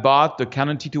I bought the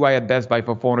Canon T2i at Best Buy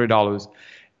for $400.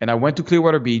 And I went to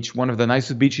Clearwater Beach, one of the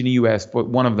nicest beaches in the US, for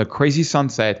one of the crazy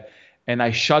sunset. And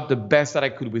I shot the best that I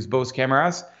could with both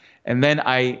cameras. And then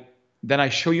I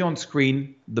show you on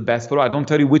screen the best photo. I don't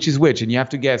tell you which is which. And you have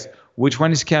to guess which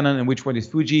one is Canon and which one is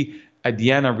Fuji. At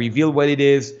the end, I reveal what it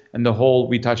is and the whole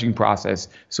retouching process.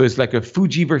 So it's like a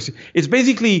Fuji versus, it's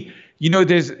basically,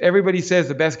 everybody says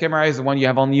the best camera is the one you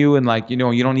have on you, and you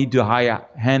don't need to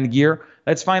high-hand gear.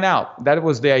 Let's find out. That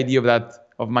was the idea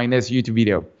of my next YouTube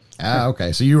video.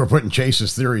 Okay. So you were putting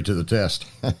Chase's theory to the test.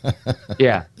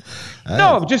 Yeah.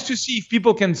 No, just to see if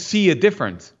people can see a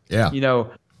difference. Yeah.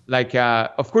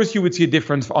 Of course you would see a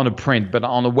difference on a print, but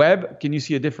on the web, can you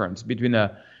see a difference between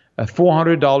a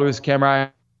 $400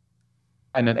 camera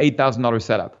and an $8,000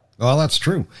 setup? Well, that's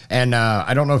true. And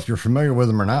I don't know if you're familiar with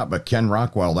him or not, but Ken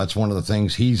Rockwell, that's one of the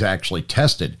things he's actually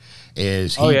tested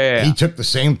is he took the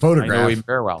same photograph. I know him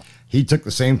very well. He took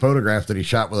the same photograph that he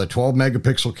shot with a 12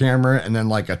 megapixel camera and then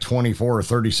like a 24 or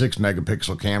 36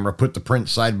 megapixel camera, put the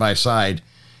prints side by side,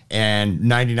 and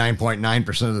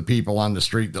 99.9% of the people on the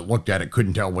street that looked at it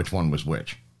couldn't tell which one was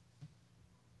which.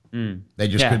 They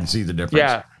just couldn't see the difference.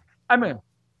 Yeah. I mean,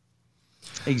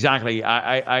 exactly.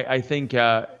 I think,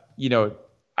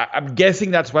 I'm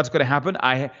guessing that's what's going to happen.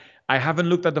 I haven't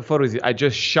looked at the photos. I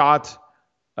just shot,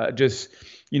 I just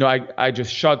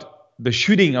shot the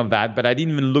shooting of that, but I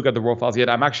didn't even look at the raw files yet.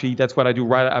 That's what I do.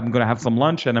 Right, I'm going to have some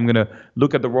lunch and I'm going to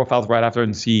look at the raw files right after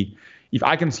and see if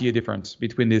I can see a difference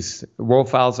between these raw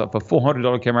files of a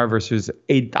 $400 camera versus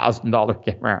 $8,000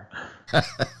 camera.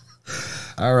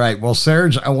 All right. Well,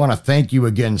 Serge, I want to thank you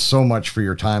again so much for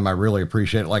your time. I really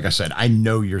appreciate it. Like I said, I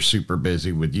know you're super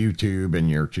busy with YouTube and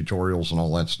your tutorials and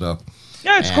all that stuff.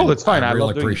 Yeah, it's cool. It's fine. I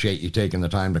really appreciate you taking the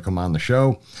time to come on the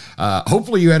show.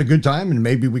 Hopefully you had a good time and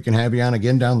maybe we can have you on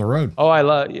again down the road. Oh,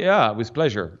 it was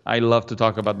pleasure. I love to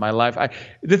talk about my life.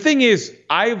 The thing is,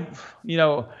 I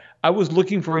was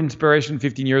looking for inspiration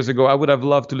 15 years ago. I would have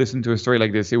loved to listen to a story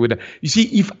like this. You see,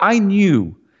 if I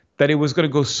knew that it was going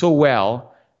to go so well,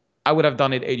 I would have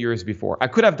done it 8 years before. I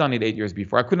could have done it 8 years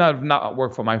before. I could not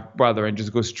work for my brother and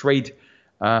just go straight.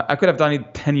 I could have done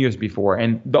it 10 years before.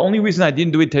 And the only reason I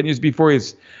didn't do it 10 years before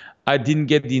is I didn't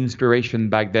get the inspiration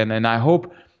back then. And I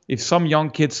hope if some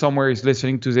young kid somewhere is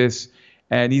listening to this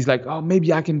and he's like, oh,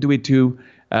 maybe I can do it too.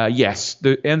 Yes,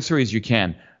 the answer is you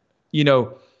can.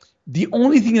 The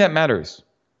only thing that matters,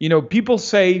 people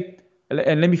say,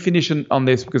 and let me finish on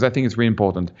this because I think it's really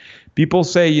important. People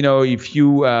say, if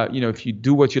you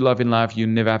do what you love in life, you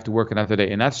never have to work another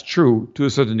day. And that's true to a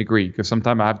certain degree because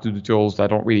sometimes I have to do tools that I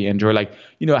don't really enjoy, like,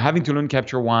 having to learn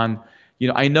Capture One.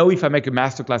 I know if I make a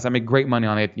masterclass, I make great money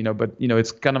on it, but,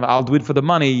 it's kind of, I'll do it for the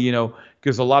money,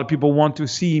 because a lot of people want to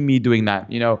see me doing that,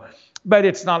 but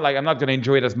it's not like I'm not going to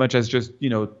enjoy it as much as just,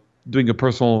 doing a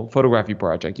personal photography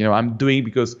project. I'm doing it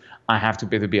because I have to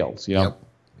pay the bills. Yep.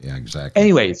 Yeah, exactly.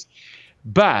 Anyways,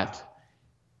 but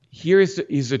here is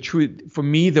the truth. For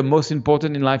me, the most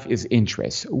important in life is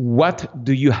interest. What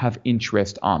do you have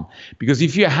interest on? Because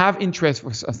if you have interest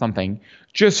for something,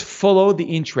 just follow the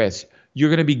interest. You're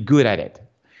going to be good at it.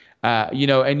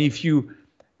 And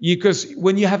because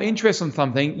when you have interest on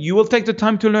something, you will take the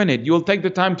time to learn it. You will take the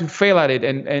time to fail at it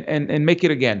and make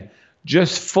it again.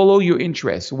 Just follow your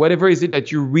interest. Whatever is it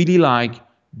that you really like,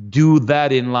 do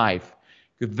that in life.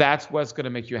 Because that's what's going to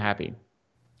make you happy.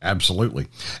 Absolutely.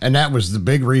 And that was the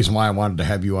big reason why I wanted to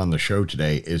have you on the show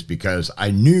today, is because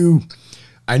I knew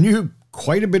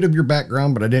quite a bit of your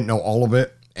background, but I didn't know all of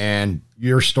it. And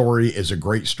your story is a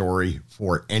great story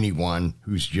for anyone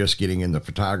who's just getting into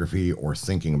photography or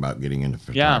thinking about getting into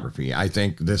photography. Yeah. I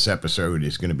think this episode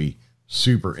is going to be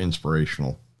super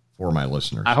inspirational for my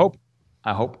listeners. I hope.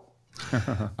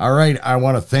 All right. I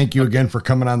want to thank you again for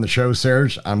coming on the show,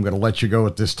 Serge. I'm going to let you go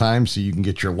at this time so you can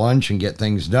get your lunch and get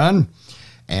things done.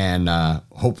 And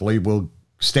hopefully we'll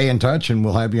stay in touch and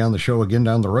we'll have you on the show again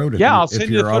down the road. I'll send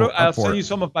you a photo. I'll send you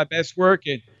some of my best work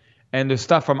and the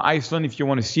stuff from Iceland if you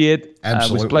want to see it.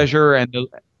 Absolutely. With pleasure.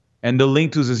 And the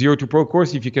link to the Zero to Pro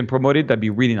course, if you can promote it, that'd be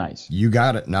really nice. You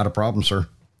got it. Not a problem, sir.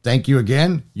 Thank you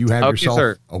again. You have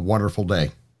yourself a wonderful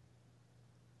day.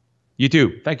 You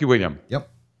too. Thank you, William. Yep.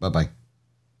 Bye-bye.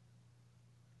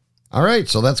 All right,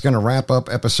 so that's going to wrap up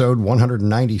episode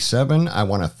 197. I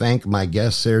want to thank my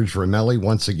guest, Serge Ramelli,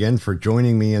 once again for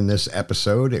joining me in this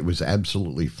episode. It was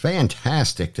absolutely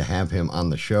fantastic to have him on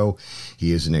the show.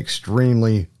 He is an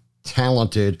extremely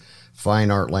talented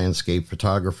fine art landscape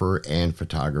photographer and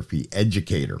photography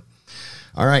educator.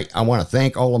 All right, I want to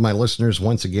thank all of my listeners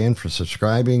once again for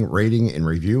subscribing, rating, and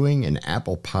reviewing in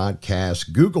Apple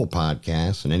Podcasts, Google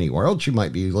Podcasts, and anywhere else you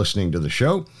might be listening to the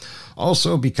show.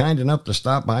 Also, be kind enough to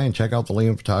stop by and check out the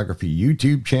Liam Photography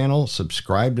YouTube channel,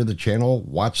 subscribe to the channel,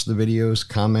 watch the videos,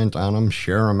 comment on them,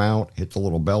 share them out, hit the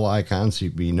little bell icon so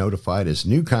you can be notified as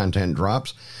new content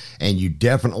drops. And you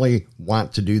definitely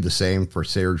want to do the same for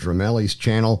Serge Ramelli's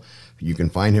channel. You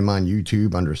can find him on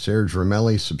YouTube under Serge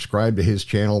Ramelli. Subscribe to his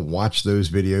channel, watch those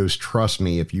videos. Trust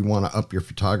me, if you want to up your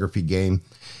photography game,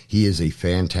 he is a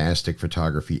fantastic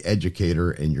photography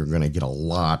educator, and you're going to get a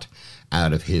lot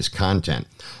out of his content.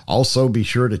 Also, be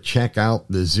sure to check out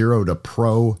the Zero to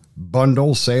Pro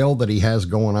bundle sale that he has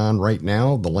going on right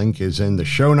now. The link is in the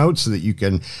show notes so that you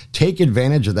can take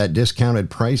advantage of that discounted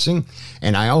pricing.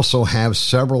 And I also have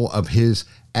several of his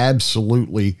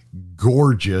absolutely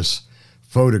gorgeous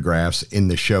photographs in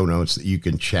the show notes that you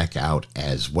can check out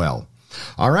as well.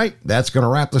 All right, that's going to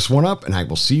wrap this one up, and I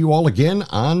will see you all again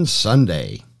on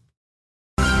Sunday.